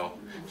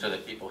 so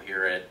that people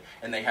hear it,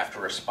 and they have to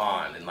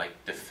respond and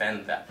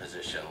defend that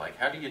position.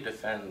 How do you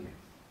defend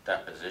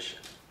that position,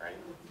 right?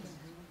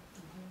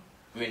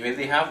 I mean, maybe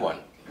they have one,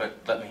 but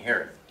let me hear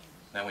it.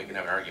 Then we can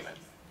have an argument.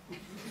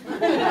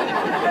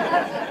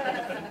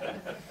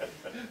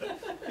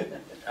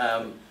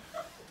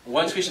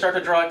 Once we start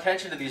to draw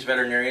attention to these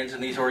veterinarians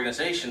and these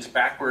organizations'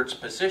 backwards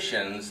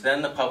positions,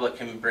 then the public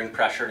can bring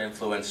pressure and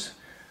influence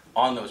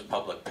on those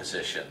public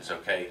positions,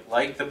 okay?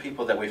 Like the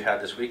people that we've had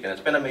this weekend.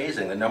 It's been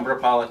amazing, the number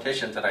of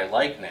politicians that I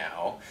like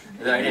now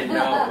that I didn't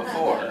know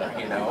before,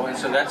 and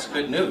so that's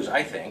good news,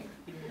 I think.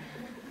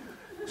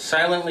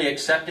 Silently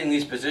accepting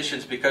these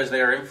positions because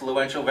they are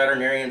influential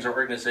veterinarians or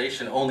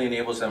organization only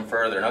enables them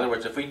further. In other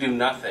words, if we do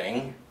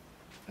nothing,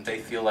 they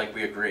feel like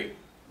we agree.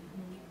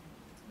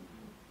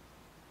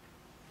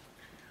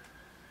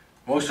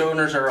 Most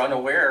owners are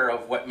unaware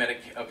of what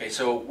okay,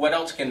 so what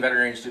else can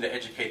veterinarians do to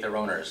educate their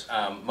owners?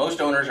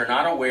 Most owners are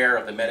not aware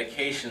of the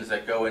medications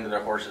that go into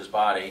their horse's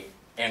body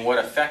and what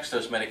effects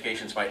those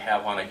medications might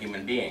have on a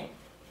human being.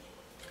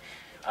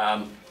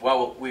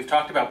 Well, we've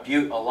talked about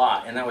bute a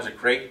lot, and that was a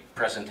great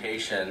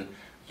presentation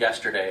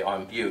yesterday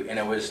on bute, and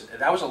that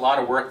was a lot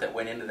of work that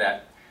went into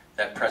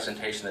that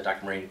presentation that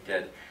Dr. Marie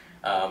did.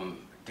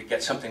 To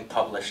get something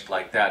published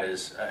like that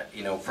is,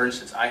 for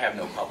instance, I have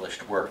no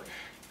published work.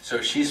 So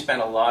she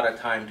spent a lot of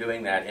time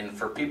doing that, and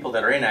for people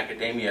that are in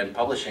academia, and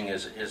publishing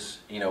is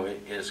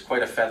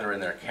quite a feather in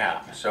their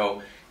cap.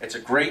 So it's a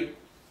great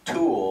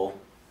tool,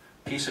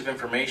 piece of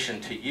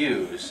information to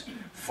use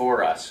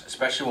for us,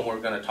 especially when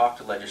we're going to talk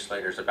to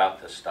legislators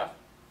about this stuff.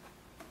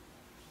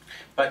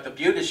 But the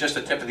bute is just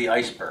the tip of the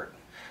iceberg,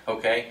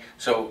 okay?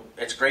 So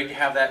it's great to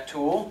have that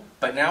tool,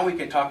 but now we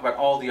can talk about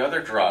all the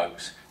other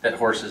drugs that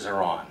horses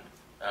are on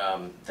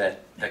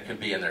that could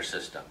be in their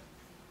system.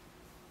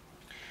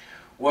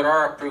 What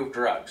are approved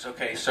drugs?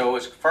 Okay, so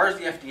as far as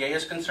the FDA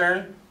is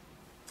concerned,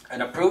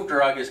 an approved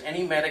drug is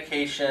any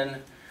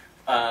medication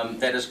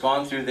that has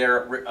gone through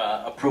their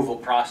approval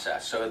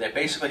process. So they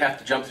basically have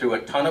to jump through a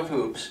ton of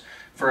hoops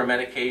for a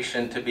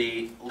medication to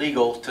be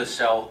legal to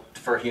sell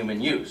for human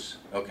use,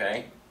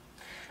 okay?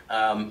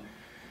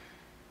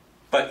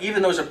 But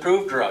even those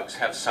approved drugs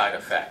have side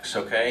effects,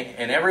 okay?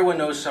 And everyone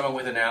knows someone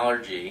with an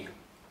allergy,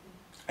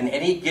 and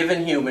any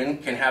given human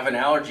can have an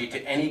allergy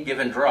to any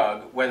given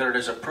drug, whether it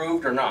is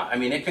approved or not. I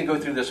mean, it can go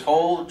through this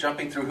whole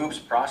jumping through hoops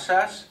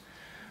process,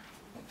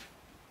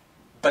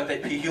 but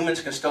the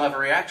humans can still have a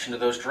reaction to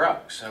those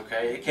drugs,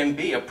 okay? It can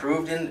be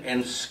approved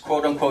and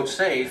quote-unquote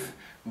safe,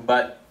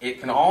 but it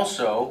can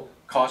also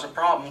cause a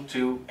problem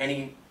to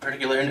any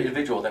particular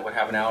individual that would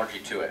have an allergy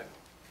to it.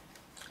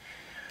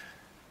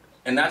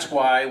 And that's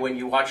why when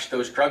you watch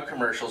those drug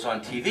commercials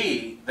on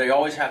TV, they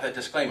always have that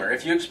disclaimer.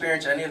 If you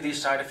experience any of these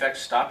side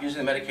effects, stop using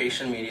the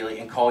medication immediately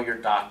and call your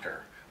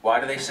doctor. Why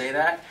do they say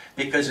that?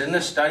 Because in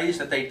the studies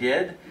that they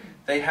did,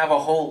 they have a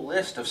whole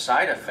list of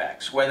side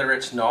effects, whether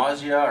it's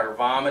nausea or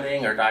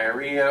vomiting or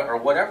diarrhea or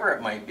whatever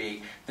it might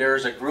be.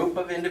 There's a group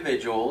of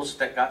individuals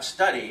that got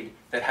studied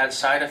that had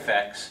side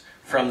effects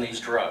from these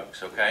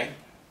drugs, okay?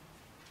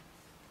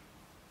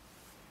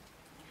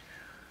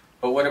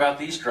 But what about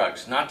these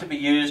drugs? Not to be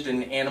used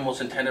in animals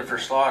intended for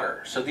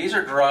slaughter. So these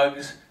are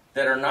drugs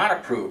that are not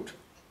approved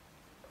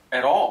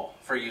at all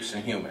for use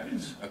in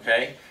humans,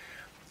 okay?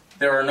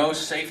 There are no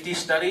safety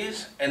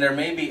studies, and there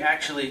may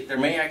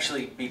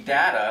actually be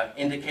data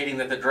indicating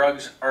that the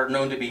drugs are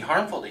known to be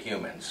harmful to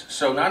humans.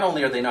 So not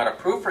only are they not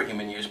approved for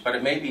human use, but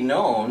it may be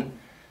known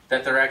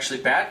that they're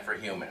actually bad for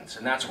humans,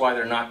 and that's why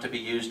they're not to be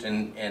used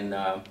in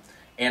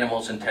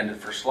animals intended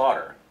for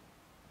slaughter.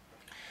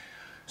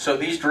 So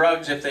these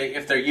drugs,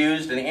 if they're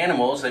used in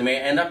animals, they may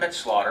end up at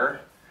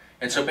slaughter.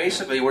 And so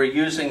basically we're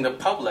using the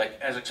public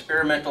as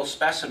experimental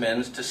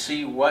specimens to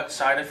see what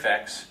side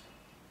effects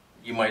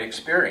you might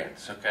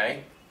experience,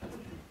 okay?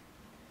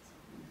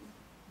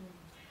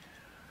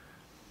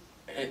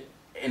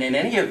 And in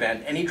any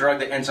event, any drug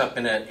that ends up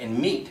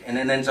in meat and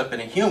then ends up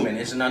in a human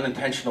is an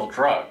unintentional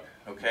drug,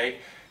 okay?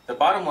 The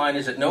bottom line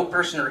is that no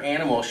person or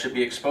animal should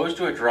be exposed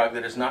to a drug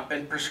that has not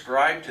been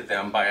prescribed to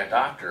them by a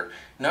doctor.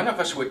 None of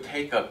us would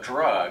take a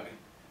drug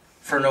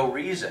for no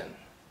reason.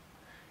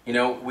 You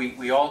know, we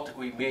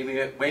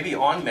may be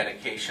on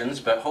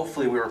medications, but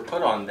hopefully we were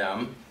put on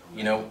them,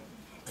 you know,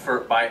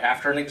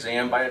 after an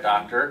exam by a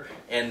doctor,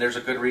 and there's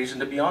a good reason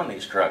to be on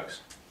these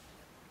drugs.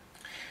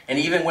 And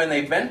even when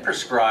they've been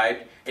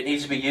prescribed, it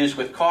needs to be used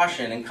with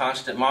caution and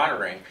constant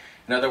monitoring.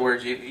 In other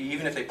words,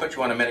 even if they put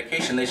you on a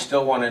medication, they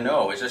still want to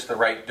know, is this the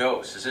right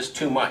dose? Is this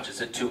too much?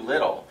 Is it too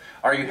little?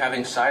 Are you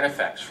having side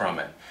effects from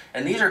it?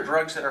 And these are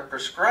drugs that are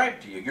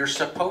prescribed to you. You're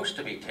supposed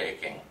to be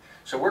taking.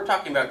 So we're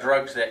talking about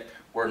drugs that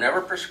were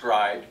never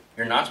prescribed,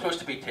 you're not supposed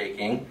to be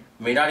taking,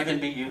 may not even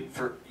be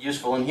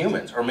useful in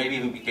humans, or maybe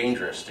even be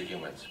dangerous to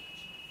humans.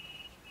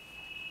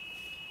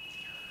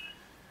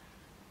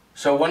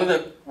 So one of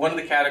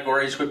the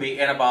categories would be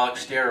anabolic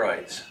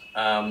steroids.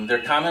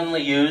 They're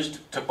commonly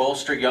used to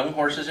bolster young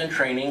horses in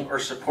training or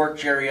support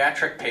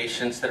geriatric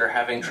patients that are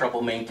having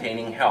trouble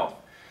maintaining health.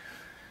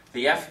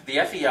 The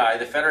FEI,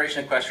 the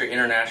Federation Equestrian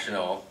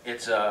International,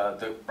 it's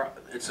a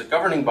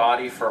governing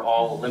body for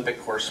all Olympic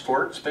horse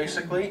sports,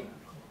 basically.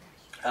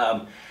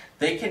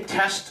 They can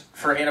test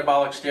for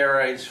anabolic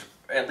steroids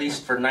at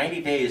least for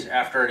 90 days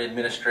after an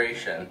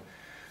administration.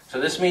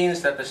 So this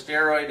means that the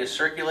steroid is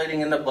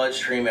circulating in the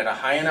bloodstream at a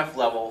high enough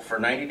level for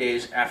 90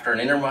 days after an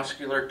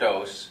intramuscular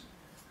dose.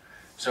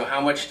 So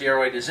how much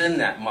steroid is in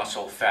that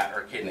muscle, fat,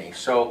 or kidney?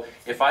 So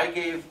if I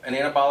gave an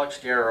anabolic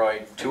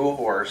steroid to a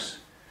horse,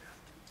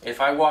 if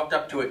I walked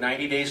up to it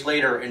 90 days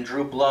later and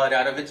drew blood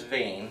out of its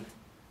vein,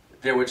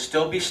 there would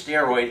still be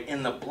steroid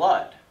in the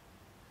blood.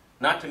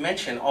 Not to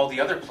mention all the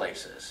other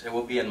places. It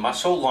will be in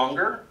muscle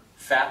longer,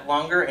 fat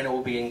longer, and it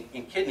will be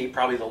in kidney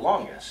probably the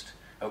longest.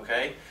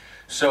 Okay?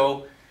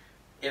 So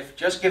if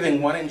just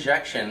giving one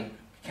injection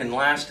can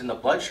last in the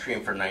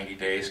bloodstream for 90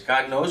 days,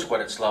 God knows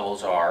what its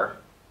levels are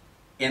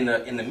in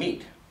the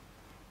meat.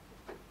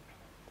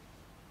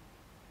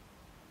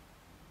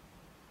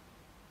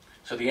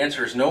 So the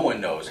answer is no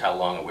one knows how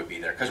long it would be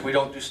there, because we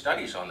don't do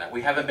studies on that.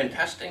 We haven't been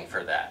testing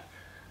for that.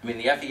 I mean,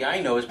 the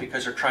FEI knows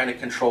because they're trying to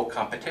control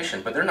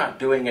competition, but they're not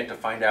doing it to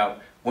find out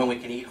when we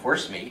can eat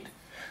horse meat.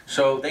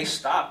 So they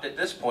stopped at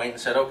this point and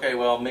said, okay,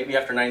 well, maybe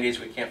after 90 days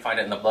we can't find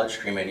it in the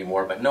bloodstream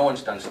anymore, but no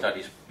one's done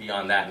studies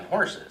beyond that in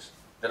horses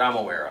that I'm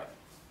aware of.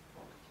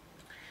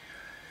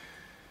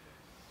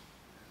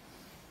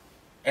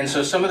 And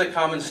so some of the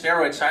common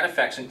steroid side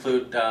effects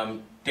include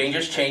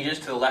dangerous changes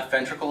to the left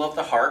ventricle of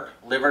the heart,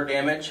 liver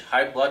damage,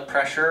 high blood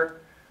pressure,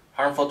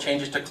 harmful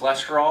changes to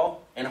cholesterol,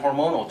 and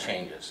hormonal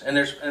changes. And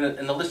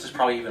the list is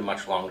probably even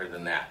much longer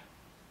than that.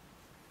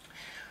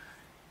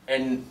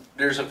 And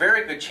there's a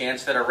very good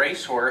chance that a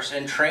racehorse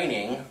in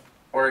training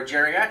or a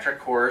geriatric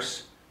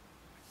horse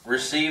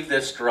received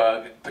this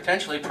drug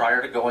potentially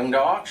prior to going to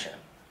auction.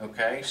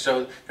 Okay,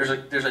 so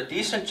there's a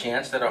decent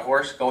chance that a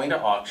horse going to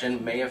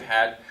auction may have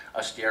had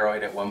a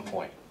steroid at one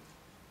point,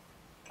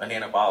 an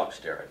anabolic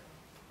steroid.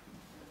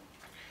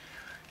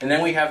 And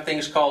then we have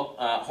things called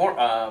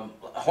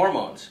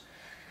hormones.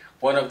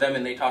 One of them,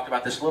 and they talked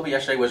about this a little bit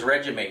yesterday, was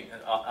Regimate,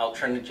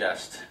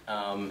 Altrinogest,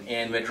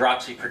 and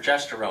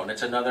medroxyprogesterone.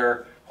 It's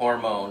another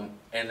hormone,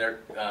 and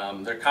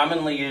they're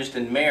commonly used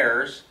in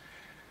mares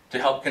to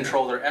help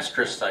control their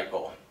estrus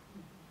cycle.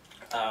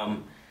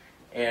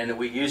 And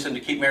we use them to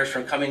keep mares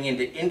from coming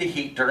into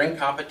heat during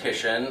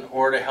competition,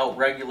 or to help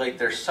regulate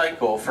their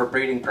cycle for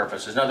breeding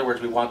purposes. In other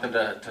words, we want them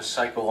to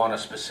cycle on a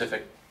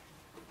specific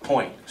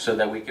point so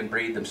that we can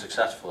breed them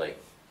successfully.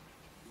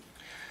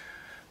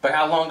 But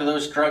how long do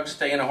those drugs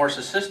stay in a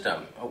horse's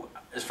system?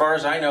 As far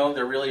as I know,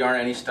 there really aren't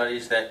any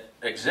studies that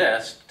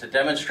exist to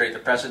demonstrate the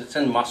presence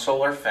in muscle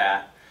or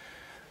fat.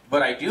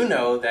 But I do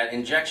know that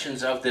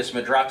injections of this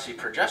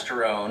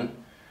medroxyprogesterone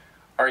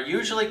are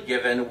usually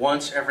given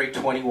once every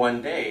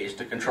 21 days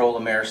to control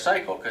a mare's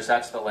cycle, because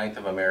that's the length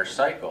of a mare's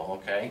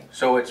cycle, okay?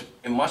 So it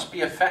must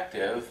be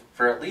effective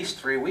for at least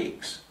 3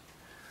 weeks.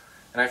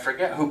 And I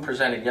forget who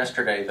presented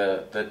yesterday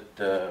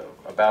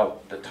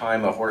about the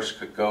time a horse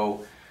could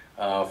go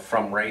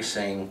from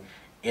racing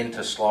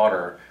into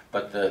slaughter,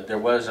 but there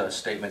was a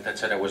statement that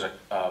said it was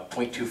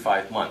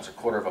 0.25 months, a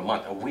quarter of a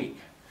month, a week.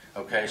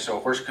 Okay, so a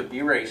horse could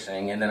be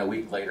racing and then a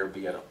week later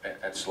be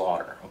at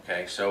slaughter.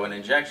 Okay, so an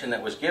injection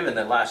that was given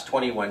that lasts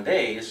 21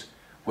 days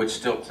would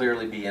still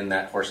clearly be in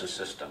that horse's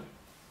system.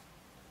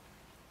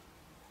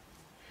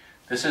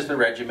 This is the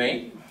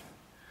regimen.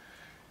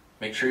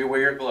 Make sure you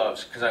wear your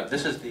gloves, because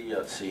this is the,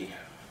 let's see,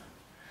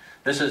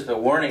 this is the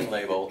warning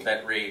label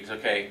that reads,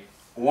 okay,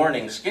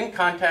 warning, skin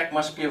contact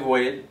must be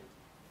avoided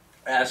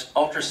as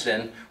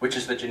ultracin, which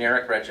is the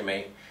generic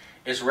regimen,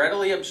 is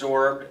readily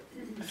absorbed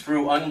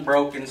through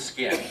unbroken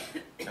skin.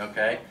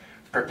 Okay?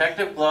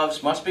 Protective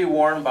gloves must be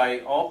worn by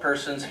all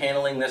persons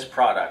handling this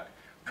product.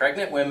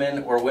 Pregnant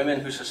women or women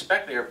who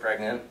suspect they are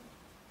pregnant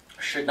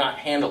should not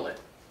handle it.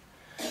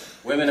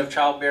 Women of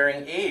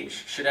childbearing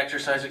age should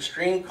exercise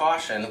extreme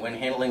caution when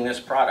handling this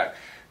product.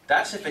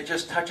 That's if it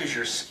just touches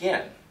your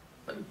skin.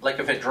 Like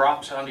if it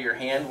drops onto your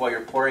hand while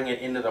you're pouring it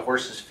into the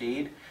horse's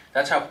feed.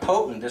 That's how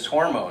potent this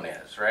hormone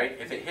is, right?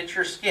 If it hits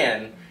your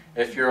skin,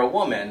 if you're a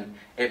woman,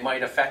 it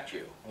might affect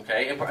you.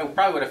 Okay? It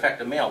probably would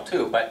affect a male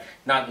too, but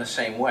not in the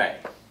same way.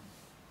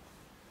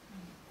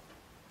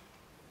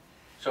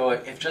 So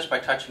if just by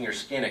touching your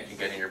skin it can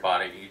get in your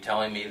body, are you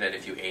telling me that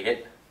if you ate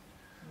it,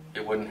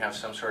 it wouldn't have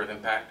some sort of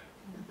impact?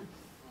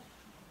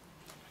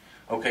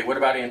 Okay, what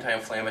about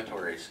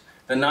anti-inflammatories?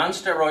 The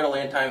non-steroidal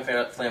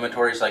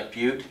anti-inflammatories like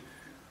bute,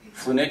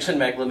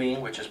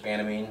 flunixin-meglumine, which is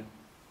Banamine,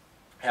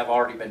 have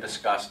already been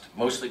discussed,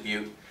 mostly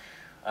bute.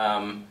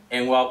 And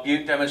while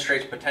bute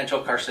demonstrates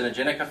potential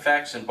carcinogenic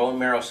effects and bone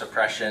marrow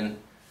suppression,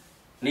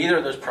 neither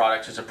of those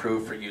products is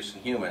approved for use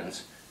in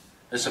humans.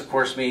 This, of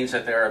course, means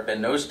that there have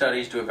been no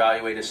studies to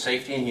evaluate its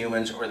safety in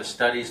humans or the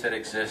studies that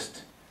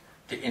exist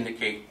to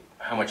indicate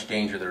how much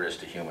danger there is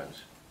to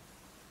humans.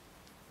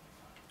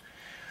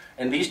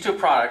 And these two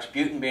products,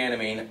 bute and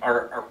Banamine,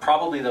 are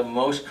probably the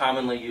most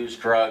commonly used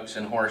drugs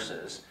in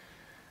horses.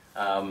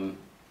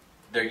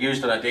 They're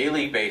used on a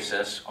daily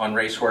basis on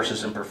race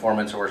horses and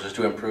performance horses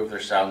to improve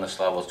their soundness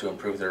levels, to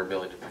improve their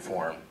ability to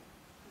perform.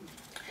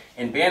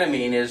 And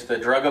Banamine is the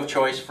drug of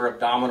choice for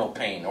abdominal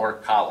pain or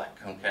colic,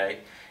 okay?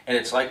 And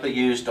it's likely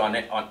used on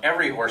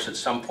every horse at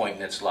some point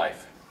in its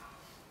life.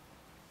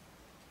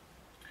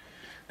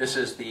 This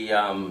is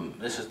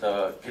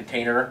the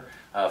container.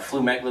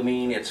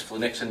 Flumeglamine, it's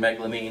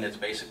flunixin-meglumine, it's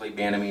basically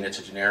Banamine, it's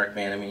a generic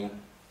Banamine.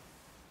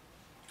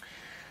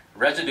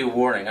 Residue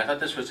warning, I thought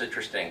this was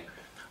interesting.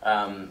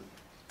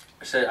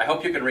 I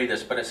hope you can read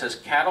this, but it says,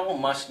 cattle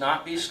must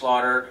not be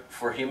slaughtered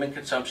for human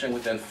consumption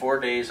within 4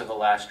 days of the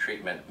last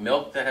treatment.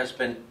 Milk that has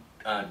been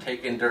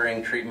taken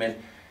during treatment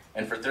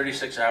and for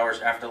 36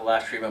 hours after the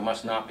last treatment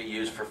must not be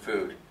used for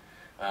food.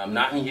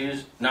 Not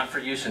for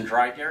use in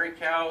dry dairy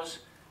cows.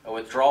 A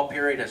withdrawal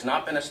period has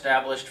not been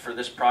established for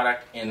this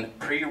product in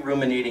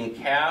pre-ruminating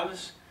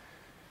calves.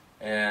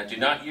 Do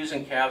not use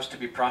in calves to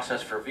be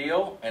processed for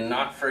veal, and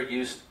not for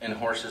use in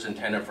horses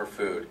intended for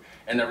food.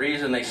 And the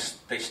reason they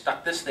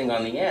stuck this thing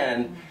on the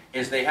end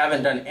is they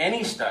haven't done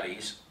any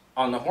studies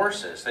on the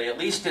horses. They at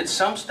least did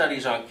some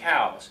studies on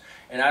cows.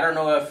 And I don't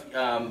know if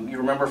you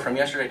remember from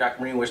yesterday,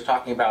 Dr. Marine was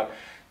talking about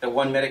that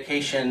one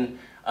medication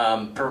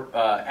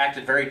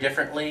acted very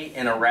differently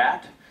in a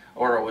rat,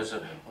 or was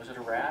it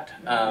a rat,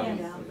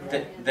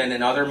 than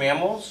in other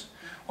mammals.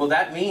 Well,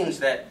 that means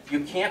that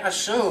you can't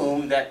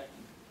assume that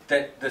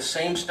the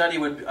same study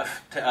would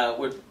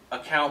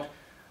account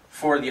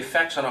for the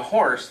effects on a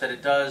horse that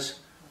it does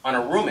on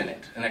a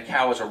ruminant, and a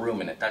cow is a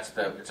ruminant.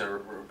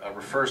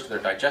 Refers to their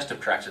digestive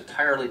tracts,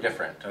 entirely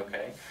different.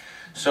 Okay,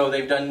 so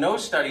they've done no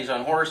studies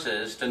on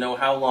horses to know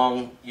how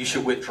long you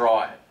should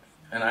withdraw it,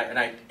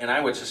 and I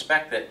would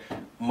suspect that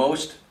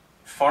most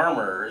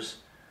farmers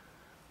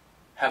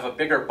have a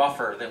bigger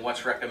buffer than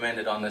what's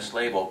recommended on this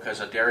label, because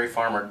a dairy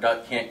farmer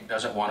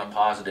doesn't want a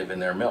positive in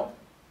their milk.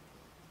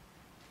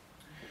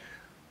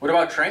 What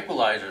about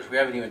tranquilizers? We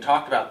haven't even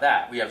talked about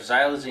that. We have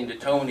xylazine,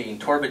 detomidine,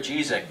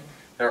 torbagesic.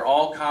 They're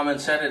all common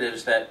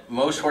sedatives that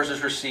most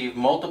horses receive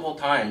multiple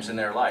times in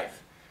their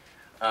life.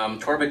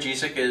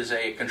 Torbagesic is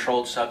a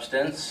controlled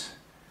substance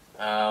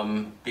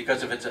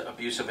because of its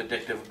abuse of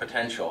addictive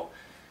potential.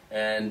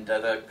 And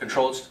the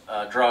controlled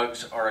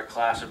drugs are a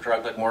class of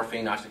drug like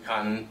morphine,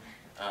 OxyContin,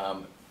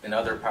 and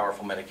other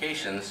powerful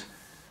medications.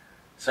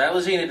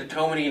 Xylazine and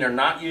detomidine are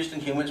not used in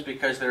humans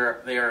because they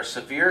are a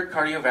severe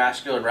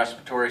cardiovascular and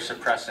respiratory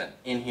suppressant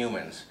in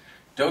humans.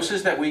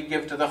 Doses that we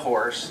give to the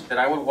horse, that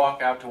I would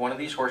walk out to one of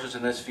these horses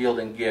in this field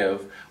and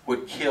give,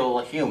 would kill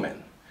a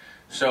human.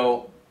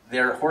 So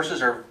their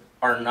horses are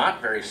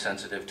not very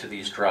sensitive to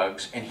these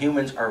drugs, and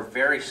humans are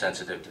very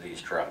sensitive to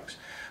these drugs.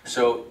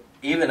 So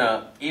even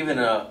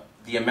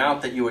the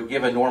amount that you would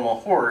give a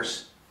normal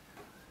horse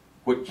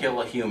would kill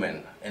a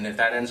human. And if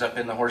that ends up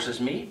in the horse's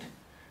meat,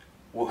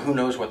 well, who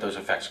knows what those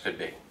effects could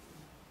be.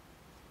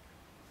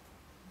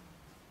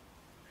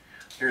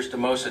 Here's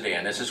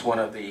Democidane. This is one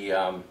of the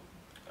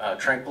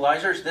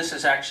tranquilizers. This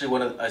is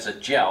actually as a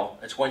gel.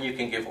 It's one you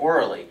can give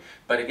orally.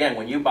 But again,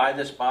 when you buy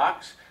this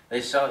box,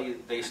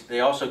 they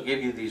also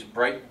give you these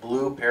bright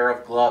blue pair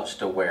of gloves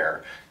to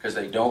wear, because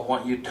they don't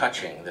want you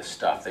touching this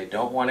stuff. They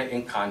don't want it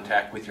in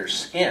contact with your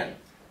skin,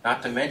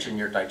 not to mention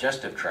your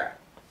digestive tract.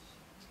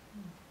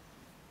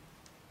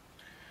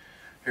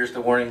 Here's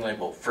the warning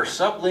label. For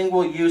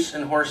sublingual use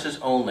in horses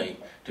only.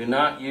 Do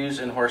not use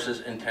in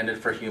horses intended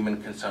for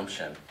human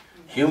consumption.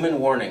 Human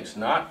warnings,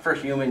 not for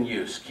human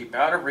use. Keep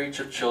out of reach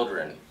of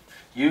children.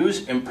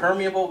 Use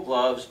impermeable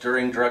gloves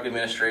during drug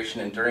administration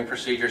and during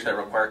procedures that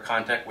require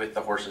contact with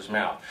the horse's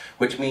mouth.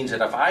 Which means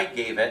that if I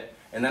gave it,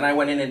 and then I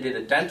went in and did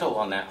a dental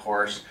on that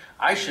horse,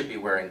 I should be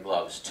wearing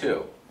gloves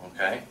too,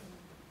 okay?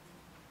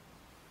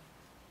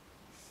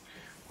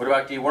 What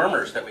about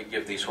dewormers that we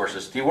give these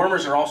horses?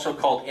 Dewormers are also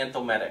called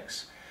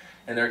anthelmetics,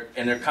 and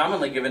they're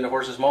commonly given to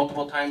horses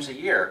multiple times a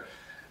year.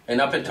 And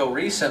up until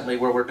recently,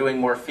 where we're doing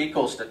more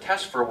fecals to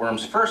test for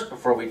worms first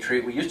before we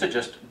treat, we used to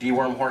just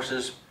deworm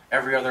horses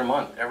every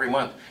month.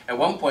 At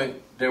one point,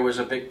 there was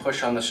a big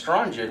push on the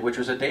Strongid, which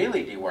was a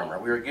daily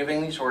dewormer. We were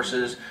giving these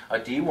horses a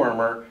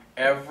dewormer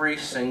every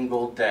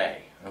single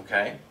day,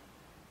 okay?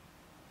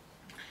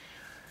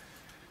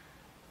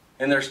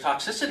 And there's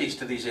toxicities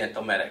to these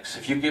anthelmetics.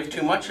 If you give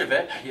too much of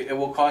it, it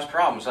will cause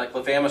problems. Like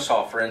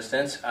levamisole, for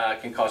instance,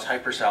 can cause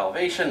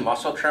hypersalivation,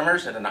 muscle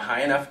tremors, and in a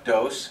high enough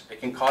dose,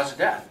 it can cause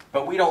death.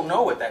 But we don't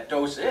know what that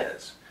dose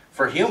is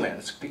for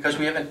humans because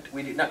we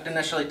didn't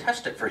necessarily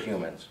test it for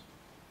humans.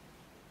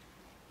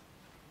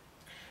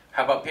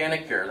 How about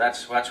Panicure?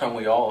 That's one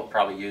we all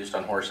probably used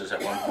on horses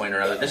at one point or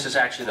another. This is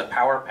actually the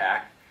Power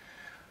Pack.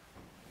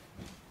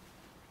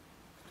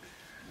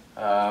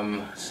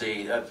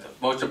 The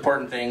most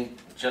important thing,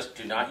 just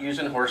do not use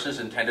in horses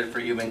intended for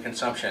human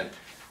consumption.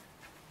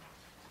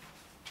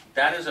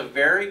 That is a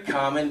very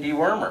common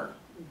dewormer.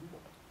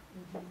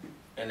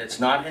 And it's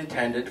not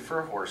intended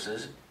for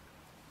horses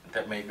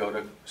that may go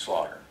to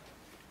slaughter.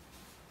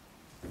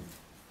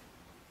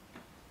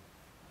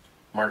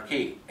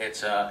 Marquis,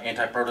 it's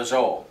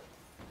antiprotozoal.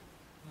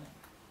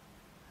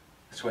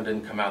 This one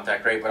didn't come out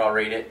that great, but I'll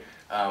read it.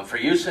 For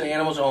use in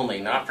animals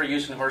only, not for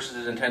use in horses,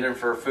 is intended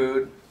for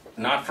food,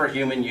 not for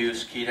human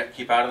use,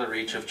 keep out of the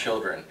reach of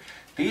children.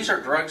 These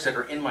are drugs that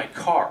are in my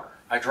car.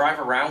 I drive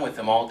around with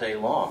them all day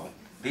long.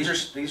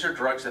 These are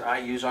drugs that I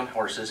use on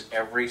horses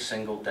every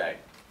single day.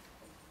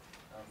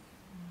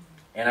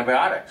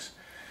 Antibiotics.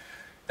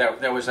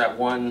 There was that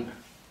one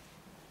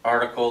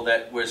article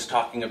that was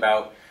talking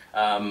about,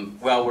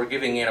 well, we're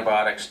giving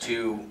antibiotics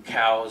to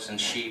cows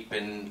and sheep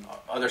and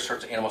other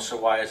sorts of animals, so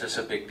why is this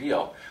a big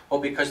deal?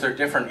 Well, because they're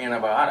different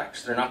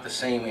antibiotics. They're not the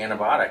same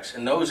antibiotics,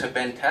 and those have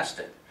been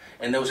tested.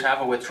 And those have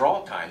a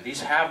withdrawal time.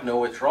 These have no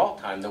withdrawal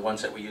time, the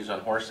ones that we use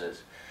on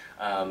horses.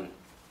 And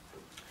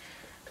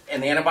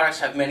the antibiotics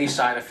have many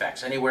side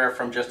effects, anywhere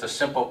from just a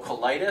simple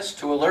colitis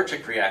to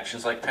allergic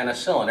reactions like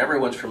penicillin.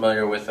 Everyone's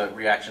familiar with a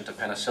reaction to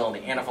penicillin, the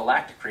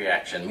anaphylactic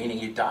reaction, meaning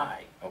you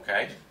die,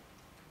 okay?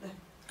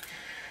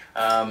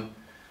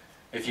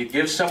 If you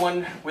give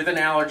someone with an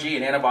allergy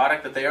an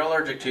antibiotic that they are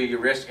allergic to, you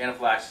risk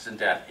anaphylaxis and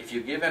death. If you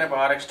give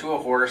antibiotics to a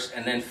horse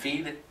and then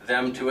feed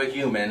them to a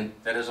human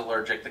that is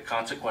allergic, the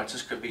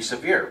consequences could be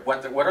severe.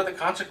 What are the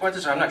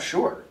consequences? I'm not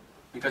sure,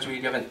 because we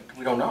don't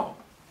know.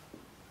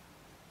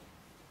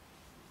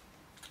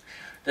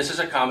 This is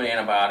a common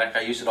antibiotic.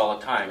 I use it all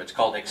the time. It's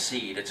called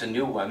Exceed. It's a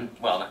new one.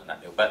 Well,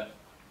 not new, but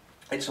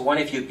it's one,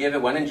 if you give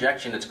it one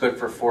injection, it's good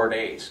for 4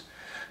 days.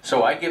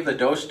 So I give the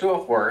dose to a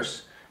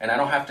horse, and I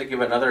don't have to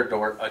give another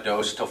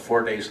dose till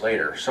 4 days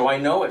later. So I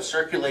know it's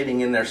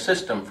circulating in their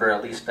system for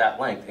at least that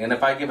length. And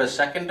if I give a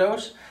second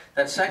dose,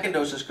 that second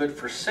dose is good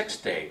for 6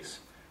 days.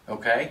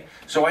 Okay?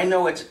 So I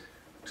know it's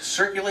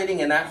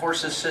circulating in that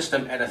horse's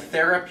system at a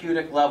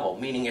therapeutic level,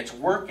 meaning it's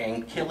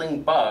working,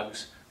 killing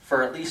bugs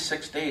for at least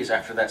 6 days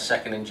after that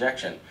second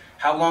injection.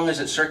 How long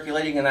is it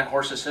circulating in that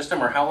horse's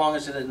system, or how long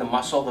is it in the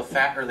muscle, the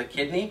fat, or the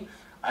kidney?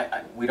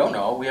 We don't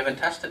know. We haven't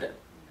tested it.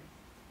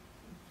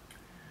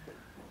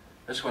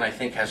 This one I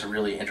think has a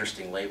really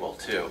interesting label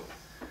too.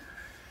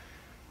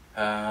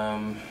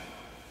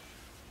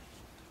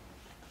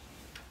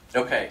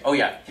 Okay, oh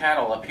yeah,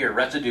 cattle up here,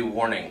 residue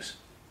warnings.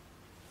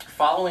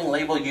 Following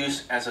label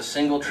use as a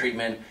single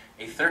treatment,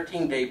 a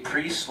 13-day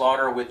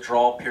pre-slaughter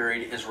withdrawal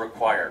period is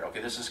required.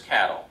 Okay, this is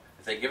cattle.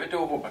 If they give it to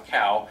a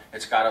cow,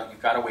 you've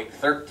got to wait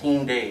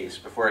 13 days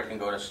before it can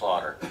go to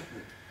slaughter.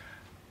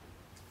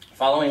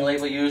 Following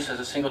label use as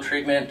a single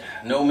treatment,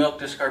 no milk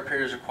discard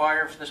period is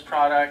required for this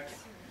product.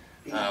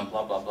 Blah,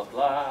 blah, blah,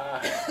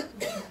 blah.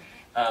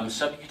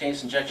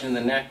 Subcutaneous injection in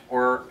the neck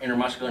or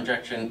intramuscular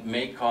injection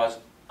may cause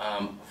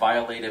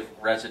violative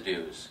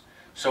residues.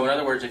 So in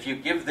other words, if you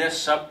give this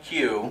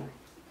sub-Q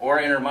or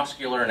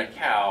intramuscular in a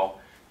cow,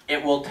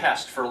 it will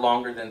test for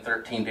longer than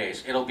 13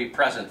 days. It'll be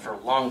present for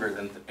longer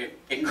than,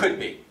 it could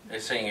be.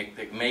 It's saying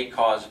it may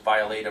cause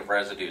violative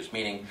residues,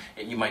 meaning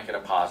you might get a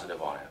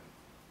positive on it.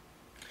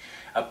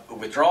 A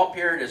withdrawal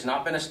period has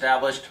not been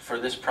established for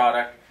this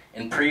product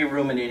in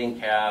pre-ruminating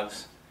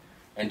calves,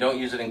 and don't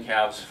use it in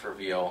calves for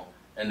veal.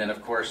 And then,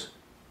 of course,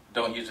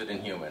 don't use it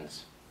in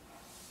humans.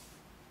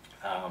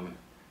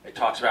 It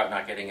talks about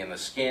not getting in the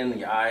skin,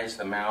 the eyes,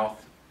 the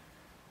mouth.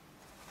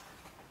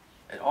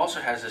 It also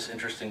has this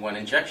interesting one.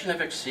 Injection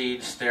of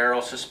Exceed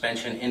sterile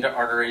suspension into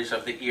arteries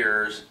of the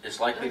ears is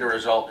likely to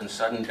result in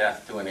sudden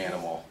death to an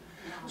animal.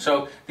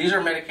 So these are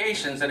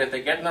medications that if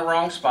they get in the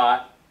wrong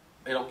spot,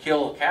 it'll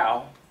kill a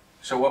cow.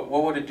 So what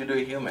would it do to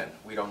a human?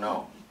 We don't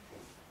know.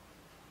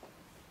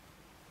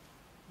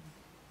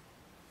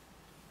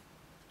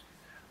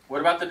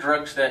 What about the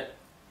drugs that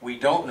we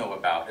don't know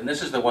about? And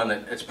this is the one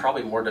that it's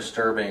probably more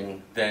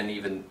disturbing than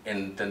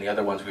than the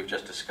other ones we've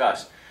just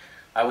discussed.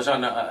 I was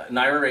on a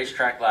NYRA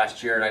racetrack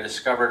last year and I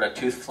discovered a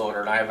tooth floater,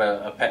 and I have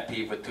a pet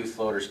peeve with tooth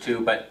floaters too,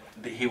 but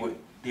he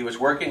was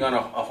working on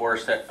a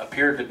horse that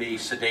appeared to be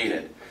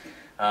sedated.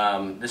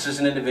 This is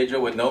an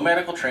individual with no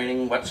medical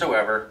training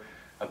whatsoever,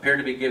 appeared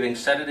to be giving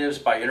sedatives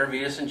by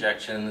intravenous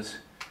injections,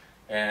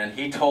 and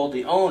he told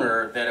the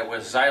owner that it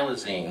was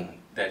xylazine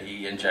that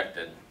he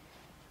injected.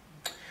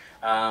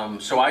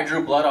 So I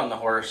drew blood on the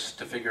horse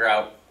to figure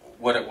out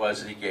what it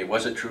was that he gave.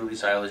 Was it truly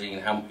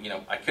xylazine? How,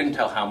 I couldn't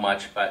tell how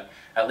much, but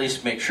at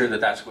least make sure that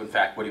that's in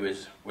fact what he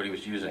was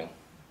using.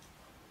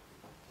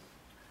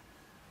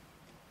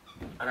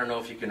 I don't know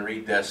if you can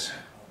read this.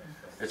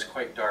 It's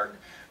quite dark,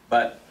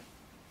 but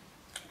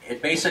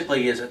it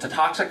basically is. It's a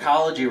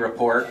toxicology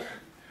report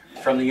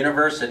from the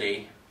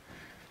university,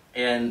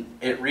 and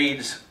it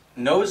reads,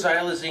 "No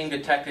xylazine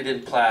detected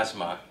in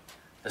plasma.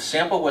 The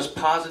sample was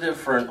positive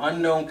for an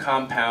unknown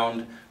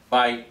compound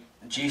by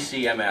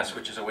GCMS,"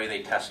 which is a way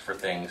they test for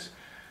things,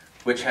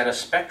 "which had a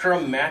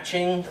spectrum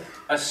matching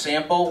a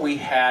sample we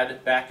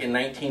had back in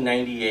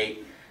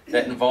 1998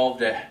 that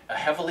involved a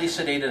heavily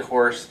sedated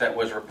horse that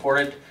was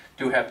reported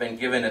to have been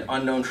given an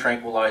unknown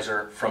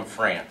tranquilizer from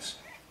France."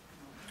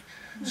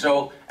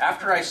 So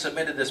after I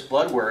submitted this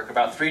blood work,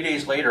 about 3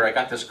 days later, I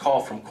got this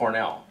call from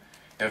Cornell,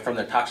 from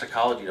the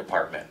toxicology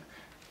department.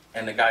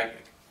 And the guy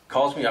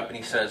calls me up and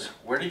he says,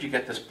 "Where did you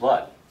get this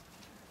blood?"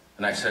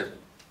 And I said,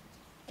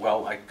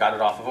 "Well, I got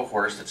it off of a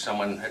horse that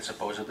someone had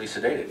supposedly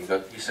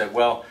sedated." He said,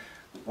 "Well,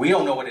 we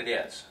don't know what it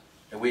is.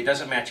 It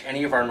doesn't match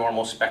any of our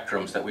normal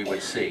spectrums that we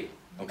would see,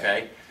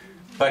 okay?"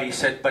 But he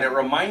said, "But it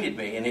reminded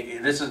me,"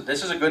 and this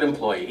is a good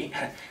employee,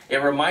 "it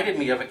reminded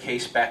me of a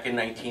case back in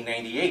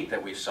 1998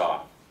 that we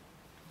saw."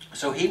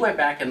 So he went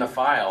back in the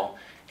file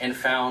and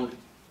found,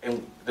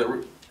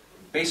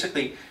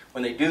 basically,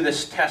 when they do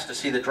this test to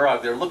see the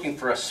drug, they're looking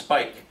for a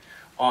spike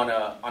on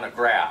a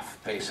graph,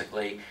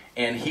 basically,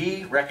 and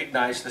he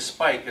recognized the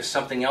spike as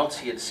something else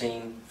he had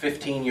seen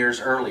 15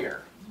 years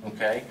earlier.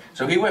 Okay,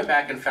 so he went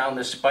back and found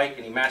this spike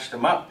and he matched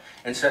them up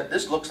and said,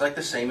 "This looks like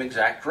the same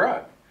exact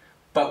drug,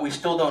 but we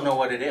still don't know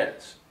what it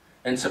is."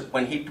 And so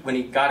when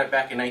he got it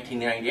back in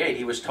 1998,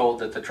 he was told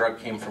that the drug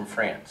came from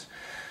France.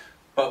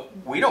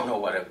 But we don't know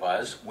what it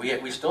was,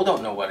 we still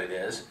don't know what it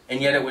is, and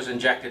yet it was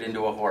injected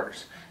into a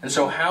horse. And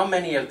so how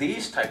many of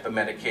these type of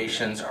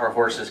medications are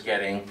horses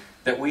getting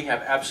that we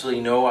have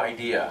absolutely no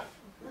idea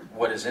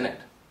what is in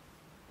it?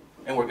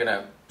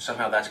 And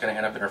somehow that's going to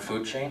end up in our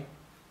food chain?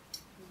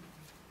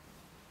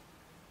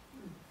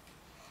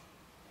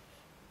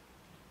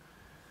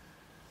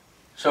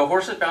 So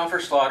horses bound for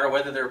slaughter,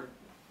 whether they're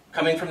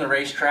coming from the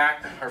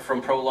racetrack or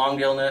from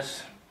prolonged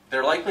illness,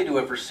 they're likely to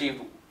have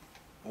received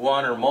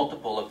one or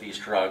multiple of these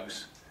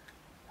drugs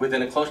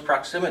within a close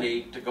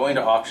proximity to going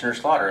to auction or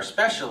slaughter,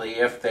 especially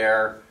if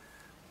they're,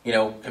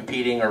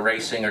 competing or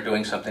racing or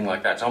doing something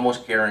like that. It's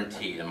almost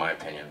guaranteed, in my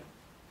opinion.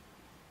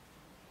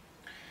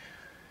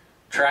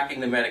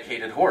 Tracking the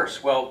medicated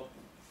horse. Well,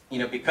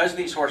 because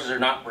these horses are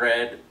not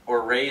bred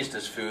or raised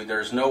as food,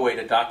 there's no way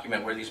to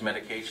document where these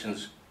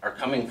medications are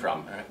coming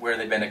from, where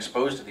they've been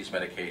exposed to these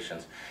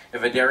medications.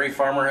 If a dairy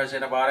farmer has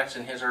antibiotics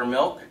in his or her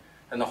milk,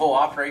 then the whole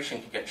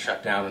operation can get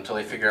shut down until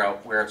they figure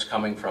out where it's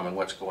coming from and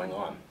what's going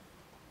on.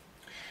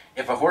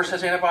 If a horse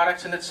has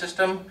antibiotics in its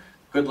system,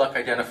 good luck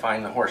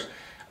identifying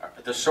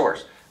the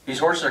source. These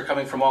horses are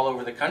coming from all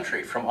over the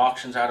country, from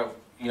auctions out of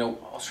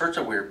all sorts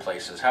of weird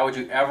places. How would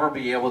you ever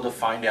be able to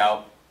find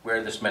out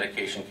where this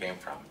medication came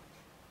from?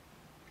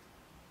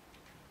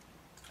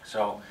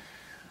 So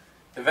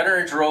the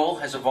veterinarian's role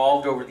has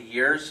evolved over the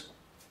years.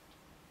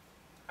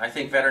 I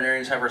think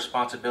veterinarians have a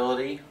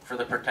responsibility for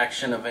the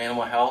protection of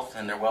animal health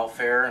and their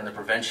welfare and the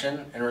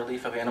prevention and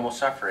relief of animal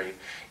suffering.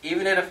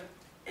 Even if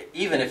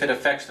it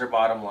affects their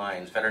bottom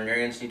lines,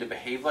 veterinarians need to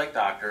behave like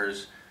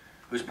doctors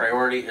whose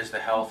priority is the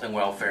health and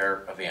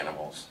welfare of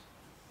animals.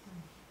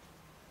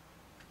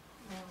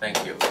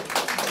 Thank you.